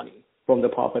to make money from the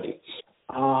property,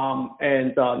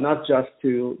 and not just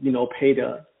to pay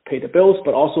the bills,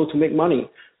 but also to make money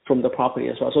from the property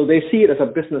as well. So they see it as a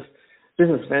business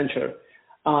venture.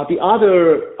 The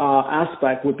other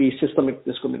aspect would be systemic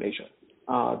discrimination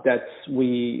that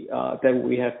we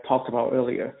have talked about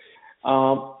earlier.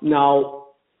 Now,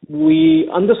 we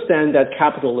understand that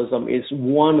capitalism is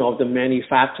one of the many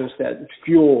factors that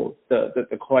fuel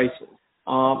the crisis.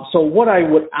 So what I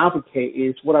would advocate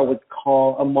is what I would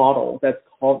call a model that's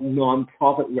called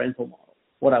non-profit rental model,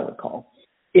 what I would call.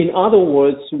 In other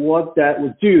words, what that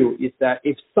would do is that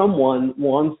if someone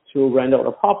wants to rent out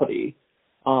a property,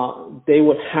 they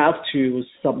would have to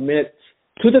submit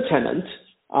to the tenant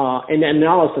an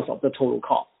analysis of the total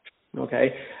cost,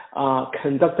 okay,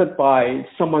 conducted by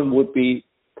someone who would be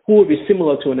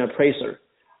similar to an appraiser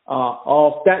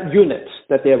of that unit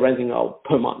that they're renting out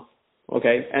per month,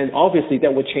 okay, and obviously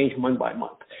that would change month by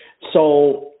month.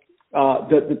 So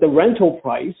the rental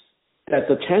price that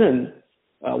the tenant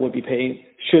would be paying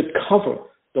should cover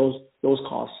those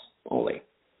costs only,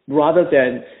 rather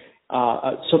than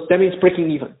so that means breaking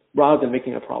even rather than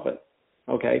making a profit.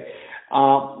 Okay,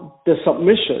 the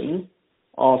submission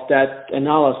of that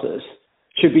analysis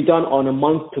should be done on a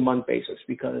month-to-month basis,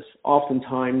 because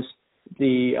oftentimes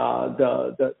the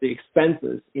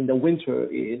expenses in the winter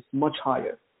is much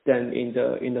higher than in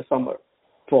the summer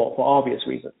for obvious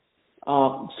reasons.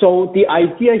 So the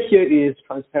idea here is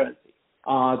transparency.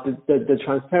 The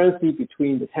transparency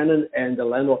between the tenant and the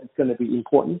landlord is going to be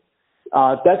important.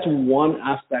 That's one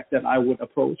aspect that I would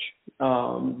approach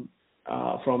from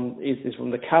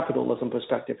the capitalism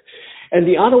perspective. And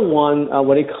the other one,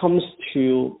 when it comes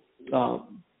to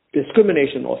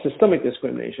discrimination or systemic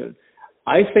discrimination,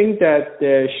 I think that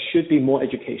there should be more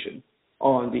education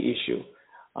on the issue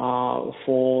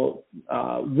for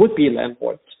would-be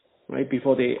landlords, right,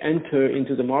 before they enter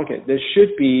into the market. There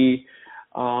should be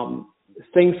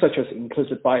things such as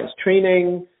implicit bias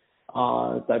training,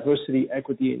 diversity,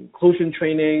 equity, and inclusion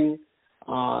training,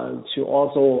 to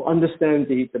also understand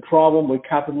the problem with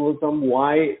capitalism.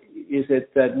 Why is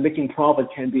it that making profit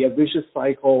can be a vicious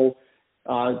cycle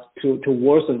to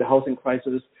worsen the housing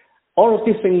crisis? All of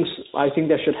these things, I think,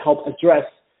 that should help address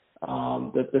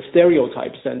the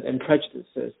stereotypes and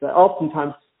prejudices that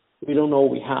oftentimes we don't know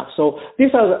we have. So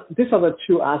these are the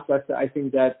two aspects that I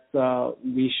think that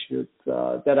we should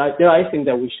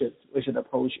we should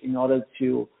approach in order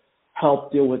to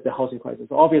help deal with the housing crisis.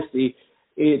 Obviously,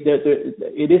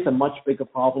 it is a much bigger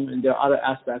problem, and there are other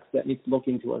aspects that need to look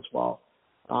into as well.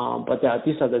 But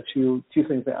these are the two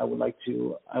things that I would like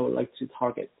to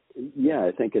target. Yeah,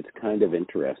 I think it's kind of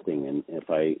interesting, and if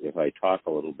I talk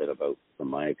a little bit about, from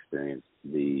my experience,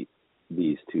 these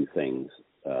two things,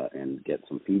 and get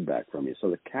some feedback from you. So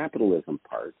the capitalism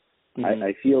part, mm-hmm.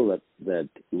 I feel that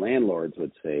landlords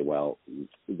would say, well,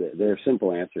 their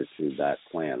simple answer to that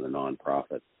plan, the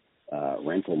nonprofit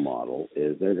rental model,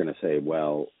 is they're going to say,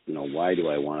 well, why do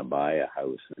I want to buy a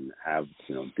house and have,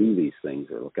 do these things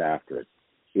or look after it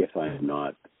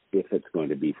if it's going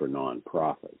to be for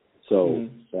nonprofit? So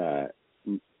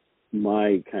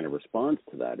my kind of response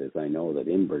to that is, I know that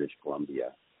in British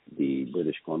Columbia, the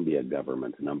British Columbia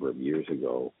government a number of years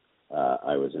ago,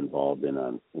 I was involved in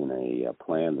a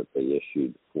plan that they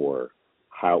issued for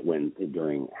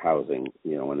during housing,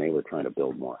 when they were trying to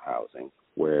build more housing,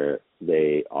 where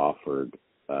they offered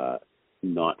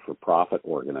not-for-profit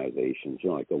organizations,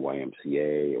 like the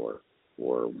YMCA or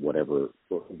whatever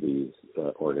these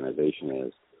organization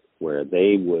is, where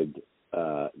they would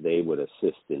they would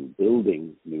assist in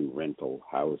building new rental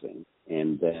housing,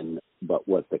 and then, but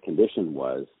what the condition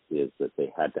was is that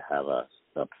they had to have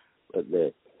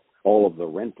all of the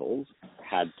rentals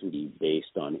had to be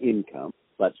based on income,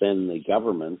 but then the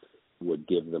government would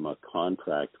give them a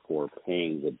contract for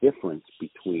paying the difference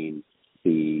between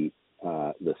the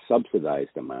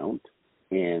subsidized amount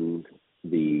and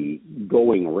the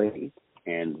going rate,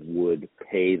 and would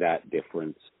pay that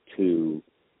difference to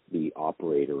the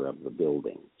operator of the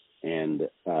building. And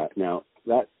now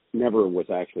that never was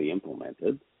actually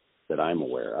implemented that I'm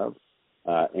aware of.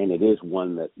 And it is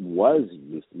one that was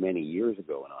used many years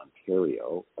ago in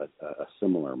Ontario, a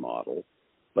similar model,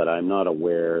 but I'm not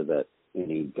aware that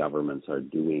any governments are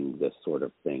doing this sort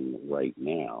of thing right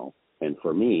now. And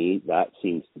for me, that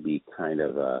seems to be kind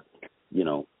of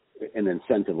an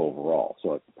incentive overall.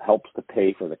 So it helps to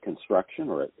pay for the construction,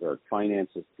 or it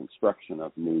finances construction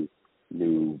of new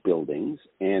buildings,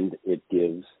 and it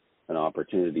gives an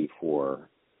opportunity for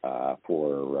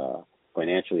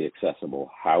financially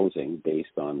accessible housing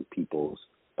based on people's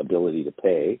ability to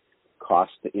pay,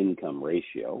 cost to income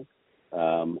ratio,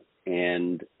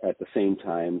 and at the same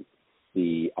time,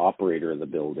 the operator of the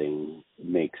building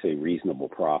makes a reasonable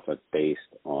profit based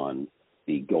on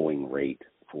the going rate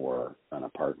for an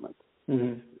apartment.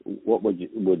 Mm-hmm.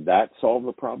 Would that solve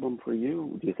the problem for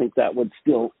you? Do you think that would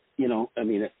still,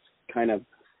 it's kind of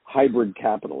hybrid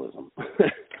capitalism.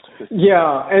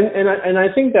 Yeah, and I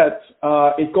think that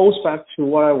it goes back to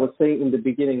what I was saying in the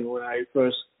beginning when I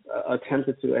first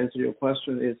attempted to answer your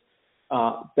question, is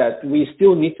that we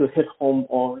still need to hit home,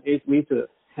 or we need to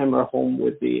hammer home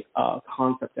with the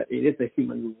concept that it is a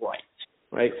human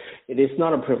right? It is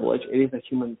not a privilege, it is a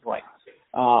human right.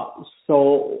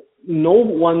 So no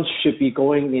one should be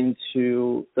going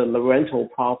into the rental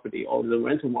property or the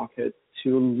rental market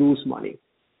to lose money.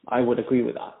 I would agree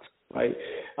with that, right?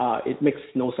 It makes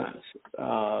no sense.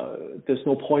 There's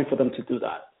no point for them to do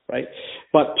that, right?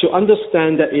 But to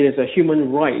understand that it is a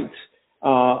human right,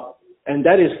 and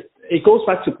that is, it goes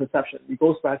back to perception. It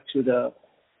goes back to the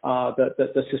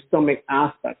systemic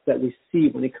aspect that we see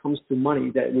when it comes to money,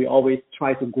 that we always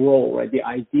try to grow, right? The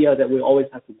idea that we always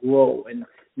have to grow and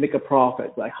make a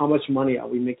profit, like how much money are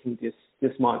we making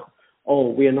this month? Oh,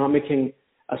 we are not making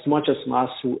as much as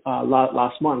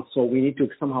last month, so we need to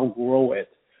somehow grow it,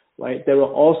 right? That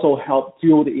will also help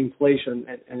fuel the inflation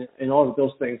and all of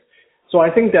those things. So I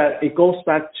think that it goes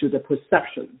back to the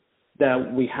perception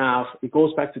that we have. It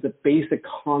goes back to the basic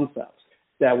concepts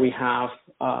that we have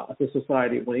as a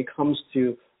society when it comes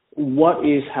to what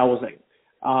is housing.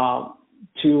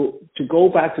 To go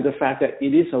back to the fact that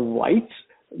it is a right,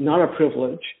 not a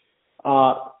privilege.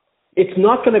 It's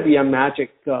not going to be a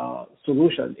magic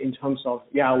solution in terms of,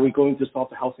 we're going to solve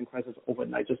the housing crisis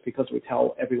overnight just because we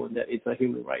tell everyone that it's a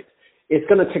human right. It's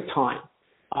going to take time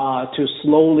to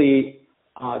slowly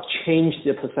change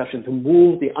the perception, to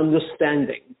move the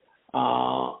understanding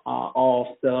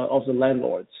of the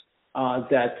landlords,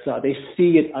 that they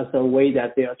see it as a way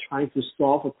that they are trying to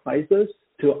solve a crisis,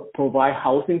 to provide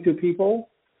housing to people,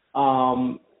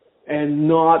 and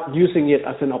not using it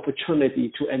as an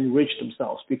opportunity to enrich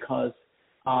themselves, because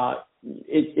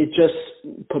it just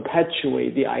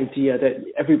perpetuates the idea that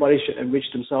everybody should enrich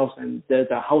themselves, and that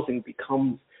the housing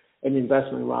becomes an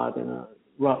investment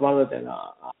rather than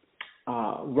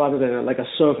like a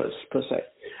service per se.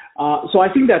 So I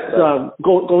think that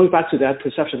going back to that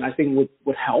perception, I think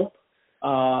would help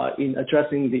in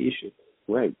addressing the issue.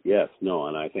 Right. Yes. No.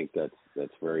 And I think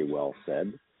that's very well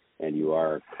said. And you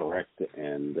are correct,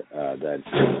 and that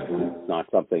it's not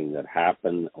something that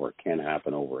happen or can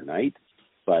happen overnight,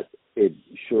 but it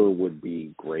sure would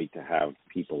be great to have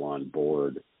people on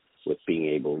board with being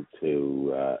able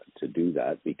to do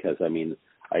that. Because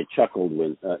I chuckled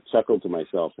to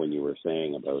myself when you were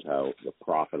saying about how the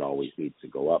profit always needs to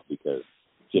go up, because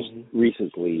just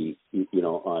recently,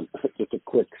 on just a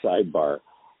quick sidebar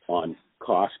on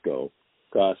Costco,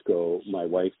 my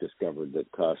wife discovered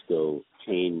that Costco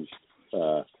changed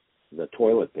the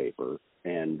toilet paper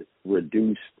and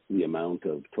reduced the amount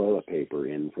of toilet paper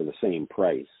in for the same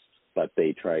price, but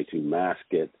they try to mask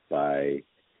it by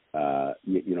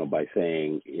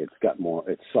saying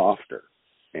it's softer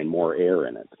and more air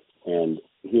in it. And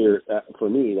here, for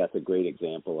me, that's a great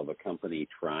example of a company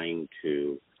trying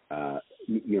to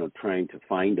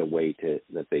find a way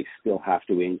that they still have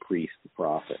to increase the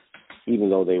profit. Even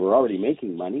though they were already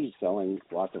making money selling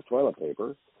lots of toilet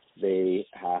paper, they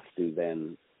have to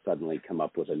then suddenly come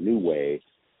up with a new way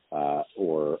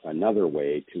or another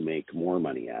way to make more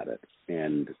money at it.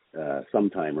 And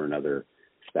sometime or another,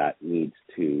 that needs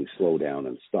to slow down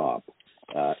and stop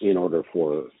in order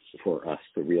for for us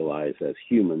to realize as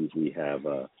humans we have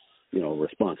a,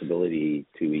 responsibility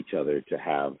to each other to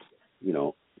have,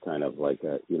 kind of like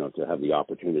to have the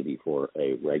opportunity for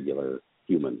a regular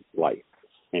human life.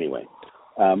 Anyway,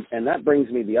 and that brings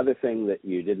me the other thing that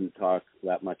you didn't talk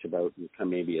that much about, and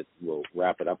maybe we'll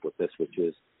wrap it up with this, which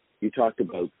is you talked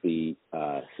about the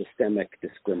systemic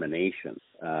discrimination.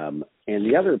 And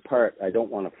the other part I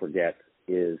don't want to forget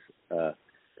is,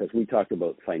 because we talked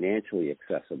about financially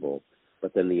accessible,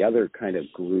 but then the other kind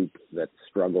of group that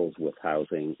struggles with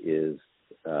housing is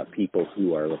people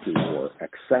who are looking for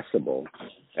accessible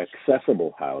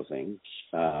housing,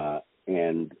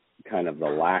 and kind of the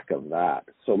lack of that.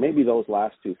 So maybe those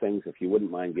last two things, if you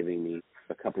wouldn't mind giving me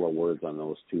a couple of words on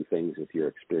those two things, if your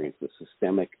experience with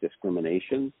systemic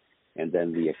discrimination and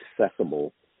then the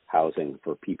accessible housing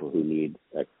for people who need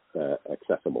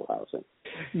accessible housing.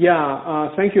 Yeah,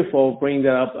 thank you for bringing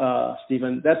that up,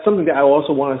 Stephen. That's something that I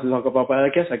also wanted to talk about, but I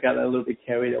guess I got a little bit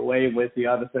carried away with the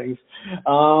other things.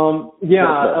 So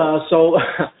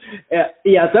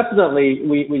definitely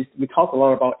we talk a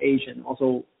lot about age, and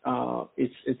also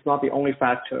it's not the only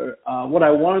factor. What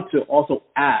I wanted to also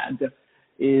add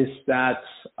is that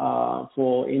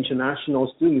for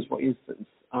international students, for instance,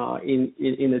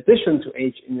 in addition to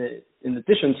age, in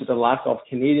addition to the lack of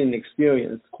Canadian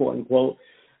experience, quote unquote,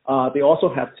 they also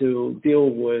have to deal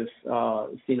with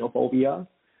xenophobia.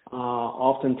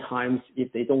 Oftentimes,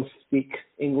 if they don't speak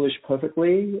English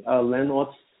perfectly,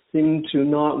 landlords seem to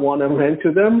not want to rent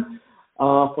to them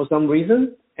for some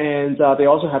reason. And they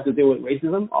also have to deal with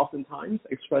racism oftentimes,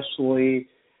 especially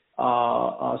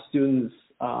students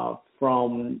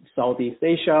from Southeast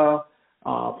Asia,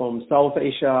 from South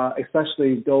Asia,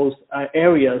 especially those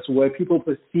areas where people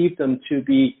perceive them to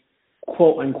be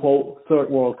quote-unquote third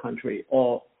world country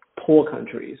or poor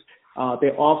countries. They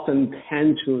often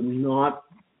tend to not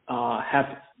have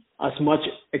as much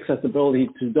accessibility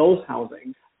to those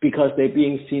housing because they're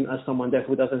being seen as someone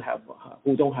who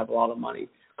don't have a lot of money.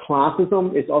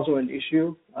 Classism is also an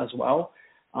issue as well,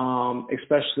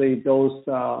 especially those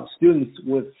students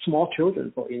with small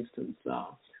children, for instance.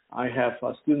 I have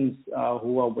students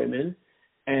who are women,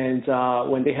 and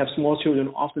when they have small children,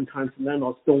 oftentimes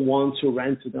landlords don't want to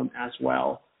rent to them as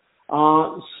well.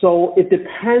 So it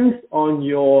depends on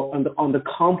the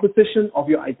composition of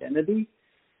your identity.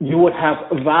 You would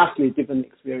have vastly different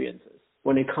experiences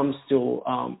when it comes to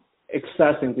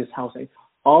accessing this housing.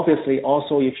 Obviously,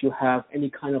 also if you have any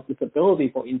kind of disability,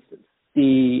 for instance,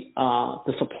 the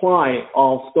supply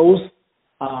of those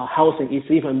housing is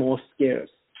even more scarce.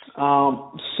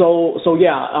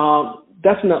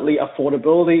 Definitely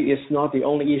affordability is not the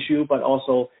only issue, but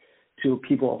also to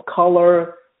people of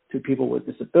color, to people with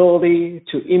disability,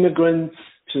 to immigrants,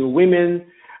 to women,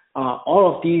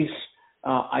 all of these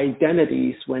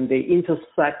identities, when they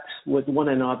intersect with one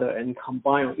another and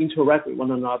combine or interact with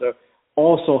one another,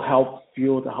 also help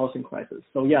fuel the housing crisis.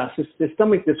 So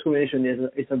systemic discrimination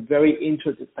is a very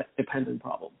interdependent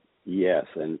problem. Yes,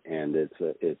 and it's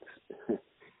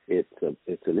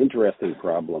an interesting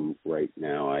problem right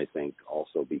now, I think,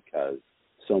 also because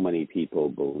so many people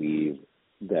believe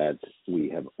that we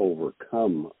have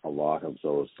overcome a lot of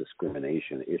those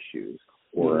discrimination issues,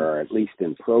 or are at least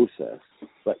in process,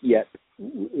 but yet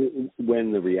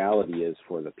when the reality is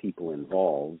for the people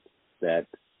involved that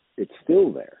it's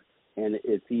still there. And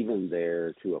it's even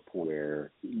there to a point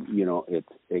where,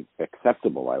 it's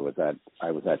acceptable. I was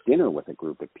at dinner with a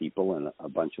group of people, and a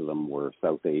bunch of them were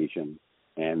South Asian,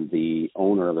 and the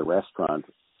owner of the restaurant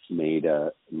made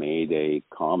a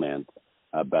comment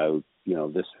about,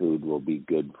 this food will be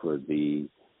good for the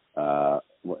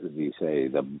what did he say,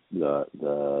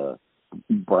 the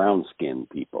brown skinned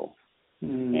people,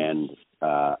 and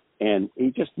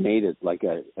he just made it like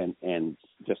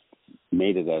just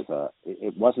made it as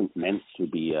it wasn't meant to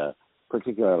be a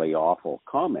particularly awful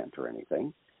comment or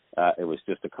anything. It was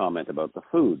just a comment about the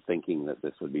food, thinking that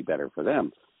this would be better for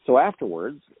them. So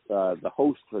afterwards, the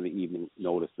host for the evening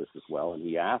noticed this as well, and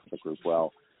he asked the group,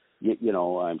 well,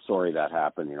 I'm sorry that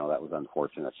happened. That was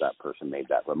unfortunate that person made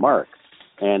that remark.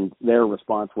 And their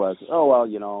response was, oh,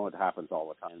 well, it happens all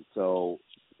the time. So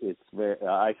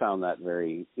I found that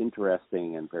very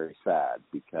interesting and very sad,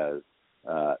 because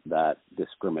that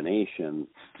discrimination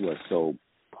was so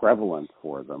prevalent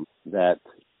for them that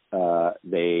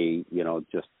they,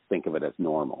 just think of it as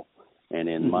normal. And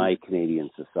in my Canadian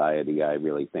society, I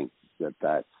really think that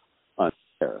that's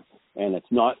unfair. And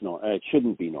it's not it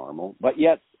shouldn't be normal. But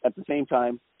yet, at the same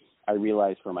time, I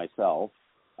realize for myself,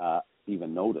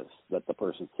 even notice that the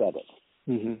person said it.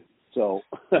 Mm-hmm. So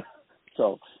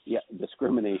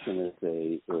discrimination is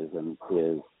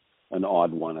an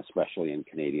odd one, especially in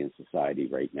Canadian society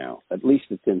right now. At least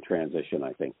it's in transition,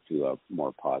 I think, to a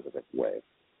more positive way.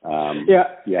 And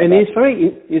it's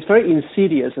very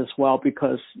insidious as well,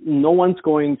 because no one's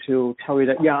going to tell you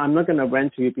that, I'm not going to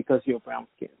rent to you because you're brown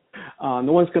skin.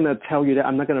 No one's going to tell you that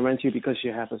I'm not going to rent to you because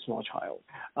you have a small child.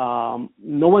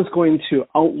 No one's going to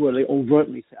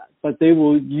overtly say that, but they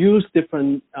will use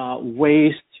different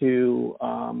ways to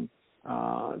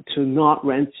not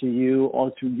rent to you,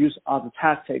 or to use other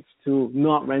tactics to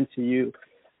not rent to you.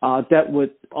 That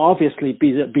would obviously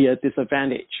be a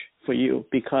disadvantage for you,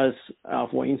 because,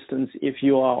 for instance, if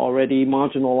you are already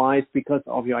marginalized because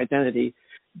of your identity,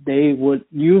 they would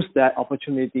use that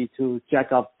opportunity to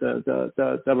jack up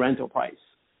the rental price,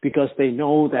 because they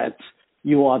know that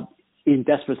you are in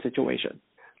desperate situation,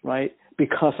 right,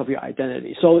 because of your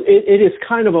identity. So it is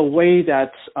kind of a way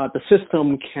that the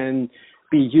system can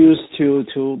be used to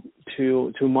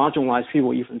marginalize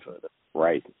people even further.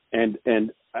 Right. And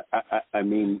I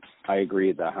mean, I agree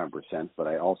with that 100%, but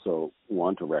I also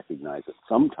want to recognize that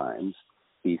sometimes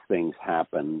these things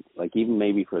happen, like even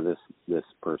maybe for this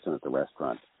person at the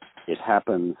restaurant, it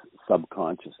happens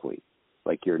subconsciously.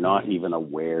 Like you're not even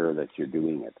aware that you're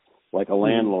doing it. Like a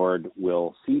landlord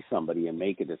will see somebody and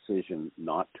make a decision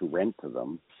not to rent to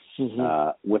them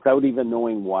without even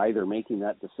knowing why they're making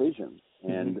that decision.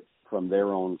 And from their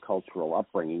own cultural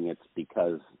upbringing, it's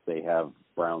because they have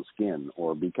brown skin,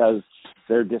 or because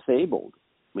they're disabled.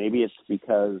 Maybe it's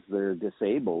because they're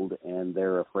disabled and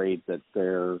they're afraid that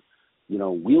their,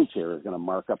 wheelchair is going to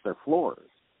mark up their floors.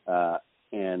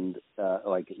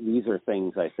 Like these are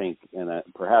things I think, and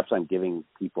perhaps I'm giving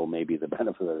people maybe the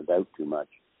benefit of the doubt too much,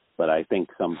 but I think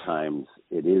sometimes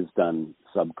it is done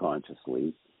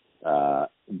subconsciously,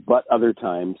 but other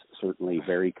times certainly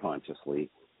very consciously,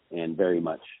 and very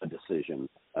much a decision,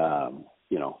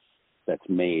 that's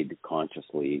made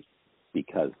consciously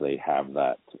because they have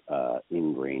that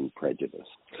ingrained prejudice.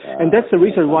 And that's the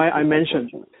reason why I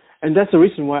mentioned. And that's the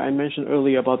reason why I mentioned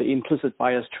earlier about the implicit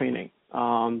bias training.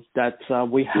 That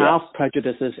we have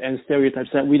prejudices and stereotypes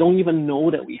that we don't even know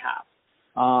that we have.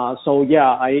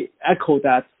 I echo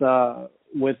that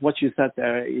with what you said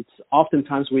there. It's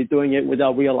oftentimes we're doing it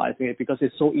without realizing it, because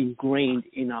it's so ingrained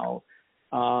in our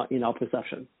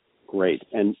perception. Great.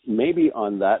 And maybe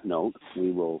on that note,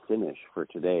 we will finish for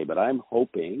today. But I'm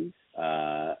hoping,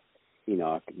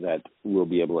 that we'll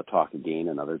be able to talk again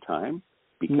another time,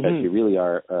 because you really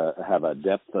have a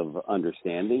depth of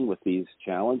understanding with these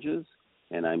challenges.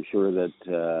 And I'm sure that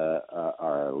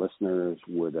our listeners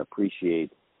would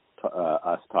appreciate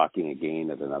us talking again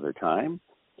at another time.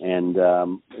 And,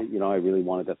 I really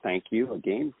wanted to thank you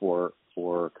again for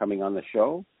coming on the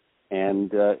show. And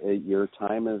your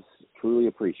time is truly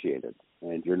appreciated,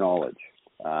 and your knowledge.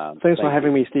 Thanks for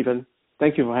having me, Stephen.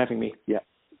 Thank you for having me. Yeah,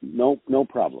 no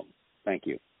problem. Thank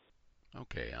you.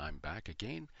 Okay, I'm back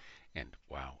again. And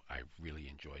wow, I really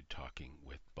enjoyed talking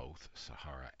with both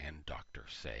Sahara and Dr.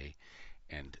 Say.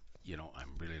 And,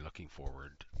 I'm really looking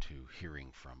forward to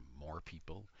hearing from more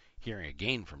people, hearing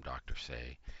again from Dr.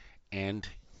 Say, and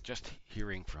just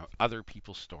hearing from other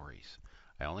people's stories.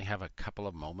 I only have a couple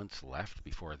of moments left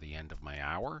before the end of my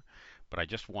hour, but I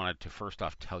just wanted to first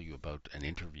off tell you about an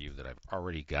interview that I've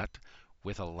already got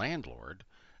with a landlord,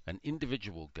 an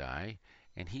individual guy,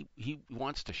 and he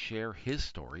wants to share his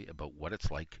story about what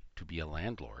it's like to be a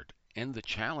landlord and the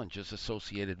challenges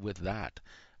associated with that.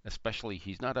 Especially,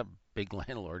 he's not a big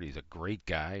landlord, he's a great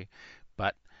guy,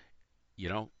 but,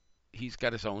 he's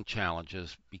got his own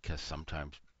challenges, because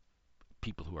sometimes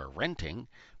people who are renting,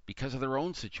 because of their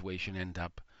own situation, end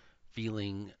up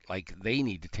feeling like they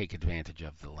need to take advantage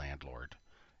of the landlord.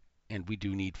 And we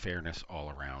do need fairness all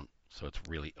around, so it's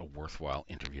really a worthwhile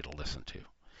interview to listen to.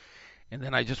 And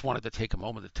then I just wanted to take a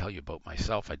moment to tell you about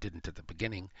myself. I didn't at the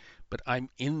beginning, but I'm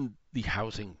in the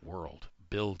housing world,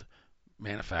 build,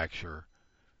 manufacture,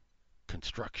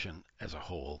 construction as a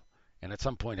whole. And at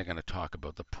some point I'm going to talk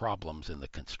about the problems in the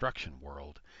construction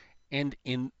world and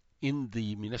in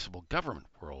the municipal government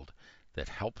world that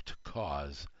helped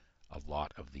cause a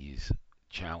lot of these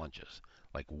challenges.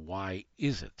 Like, why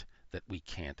is it that we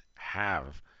can't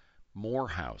have more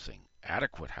housing,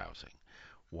 adequate housing?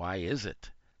 Why is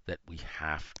it that we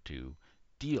have to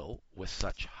deal with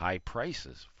such high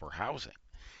prices for housing?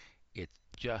 It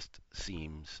just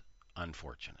seems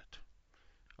unfortunate.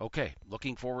 Okay,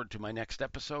 looking forward to my next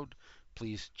episode.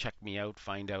 Please check me out,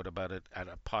 find out about it at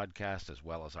a podcast as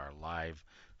well as our live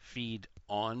feed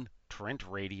on Trent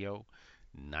Radio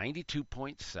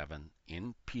 92.7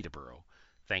 in Peterborough.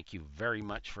 Thank you very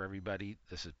much for everybody.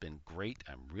 This has been great.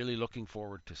 I'm really looking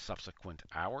forward to subsequent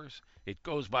hours. It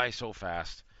goes by so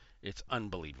fast. It's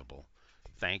unbelievable.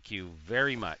 Thank you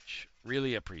very much.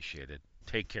 Really appreciate it.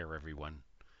 Take care, everyone.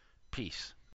 Peace.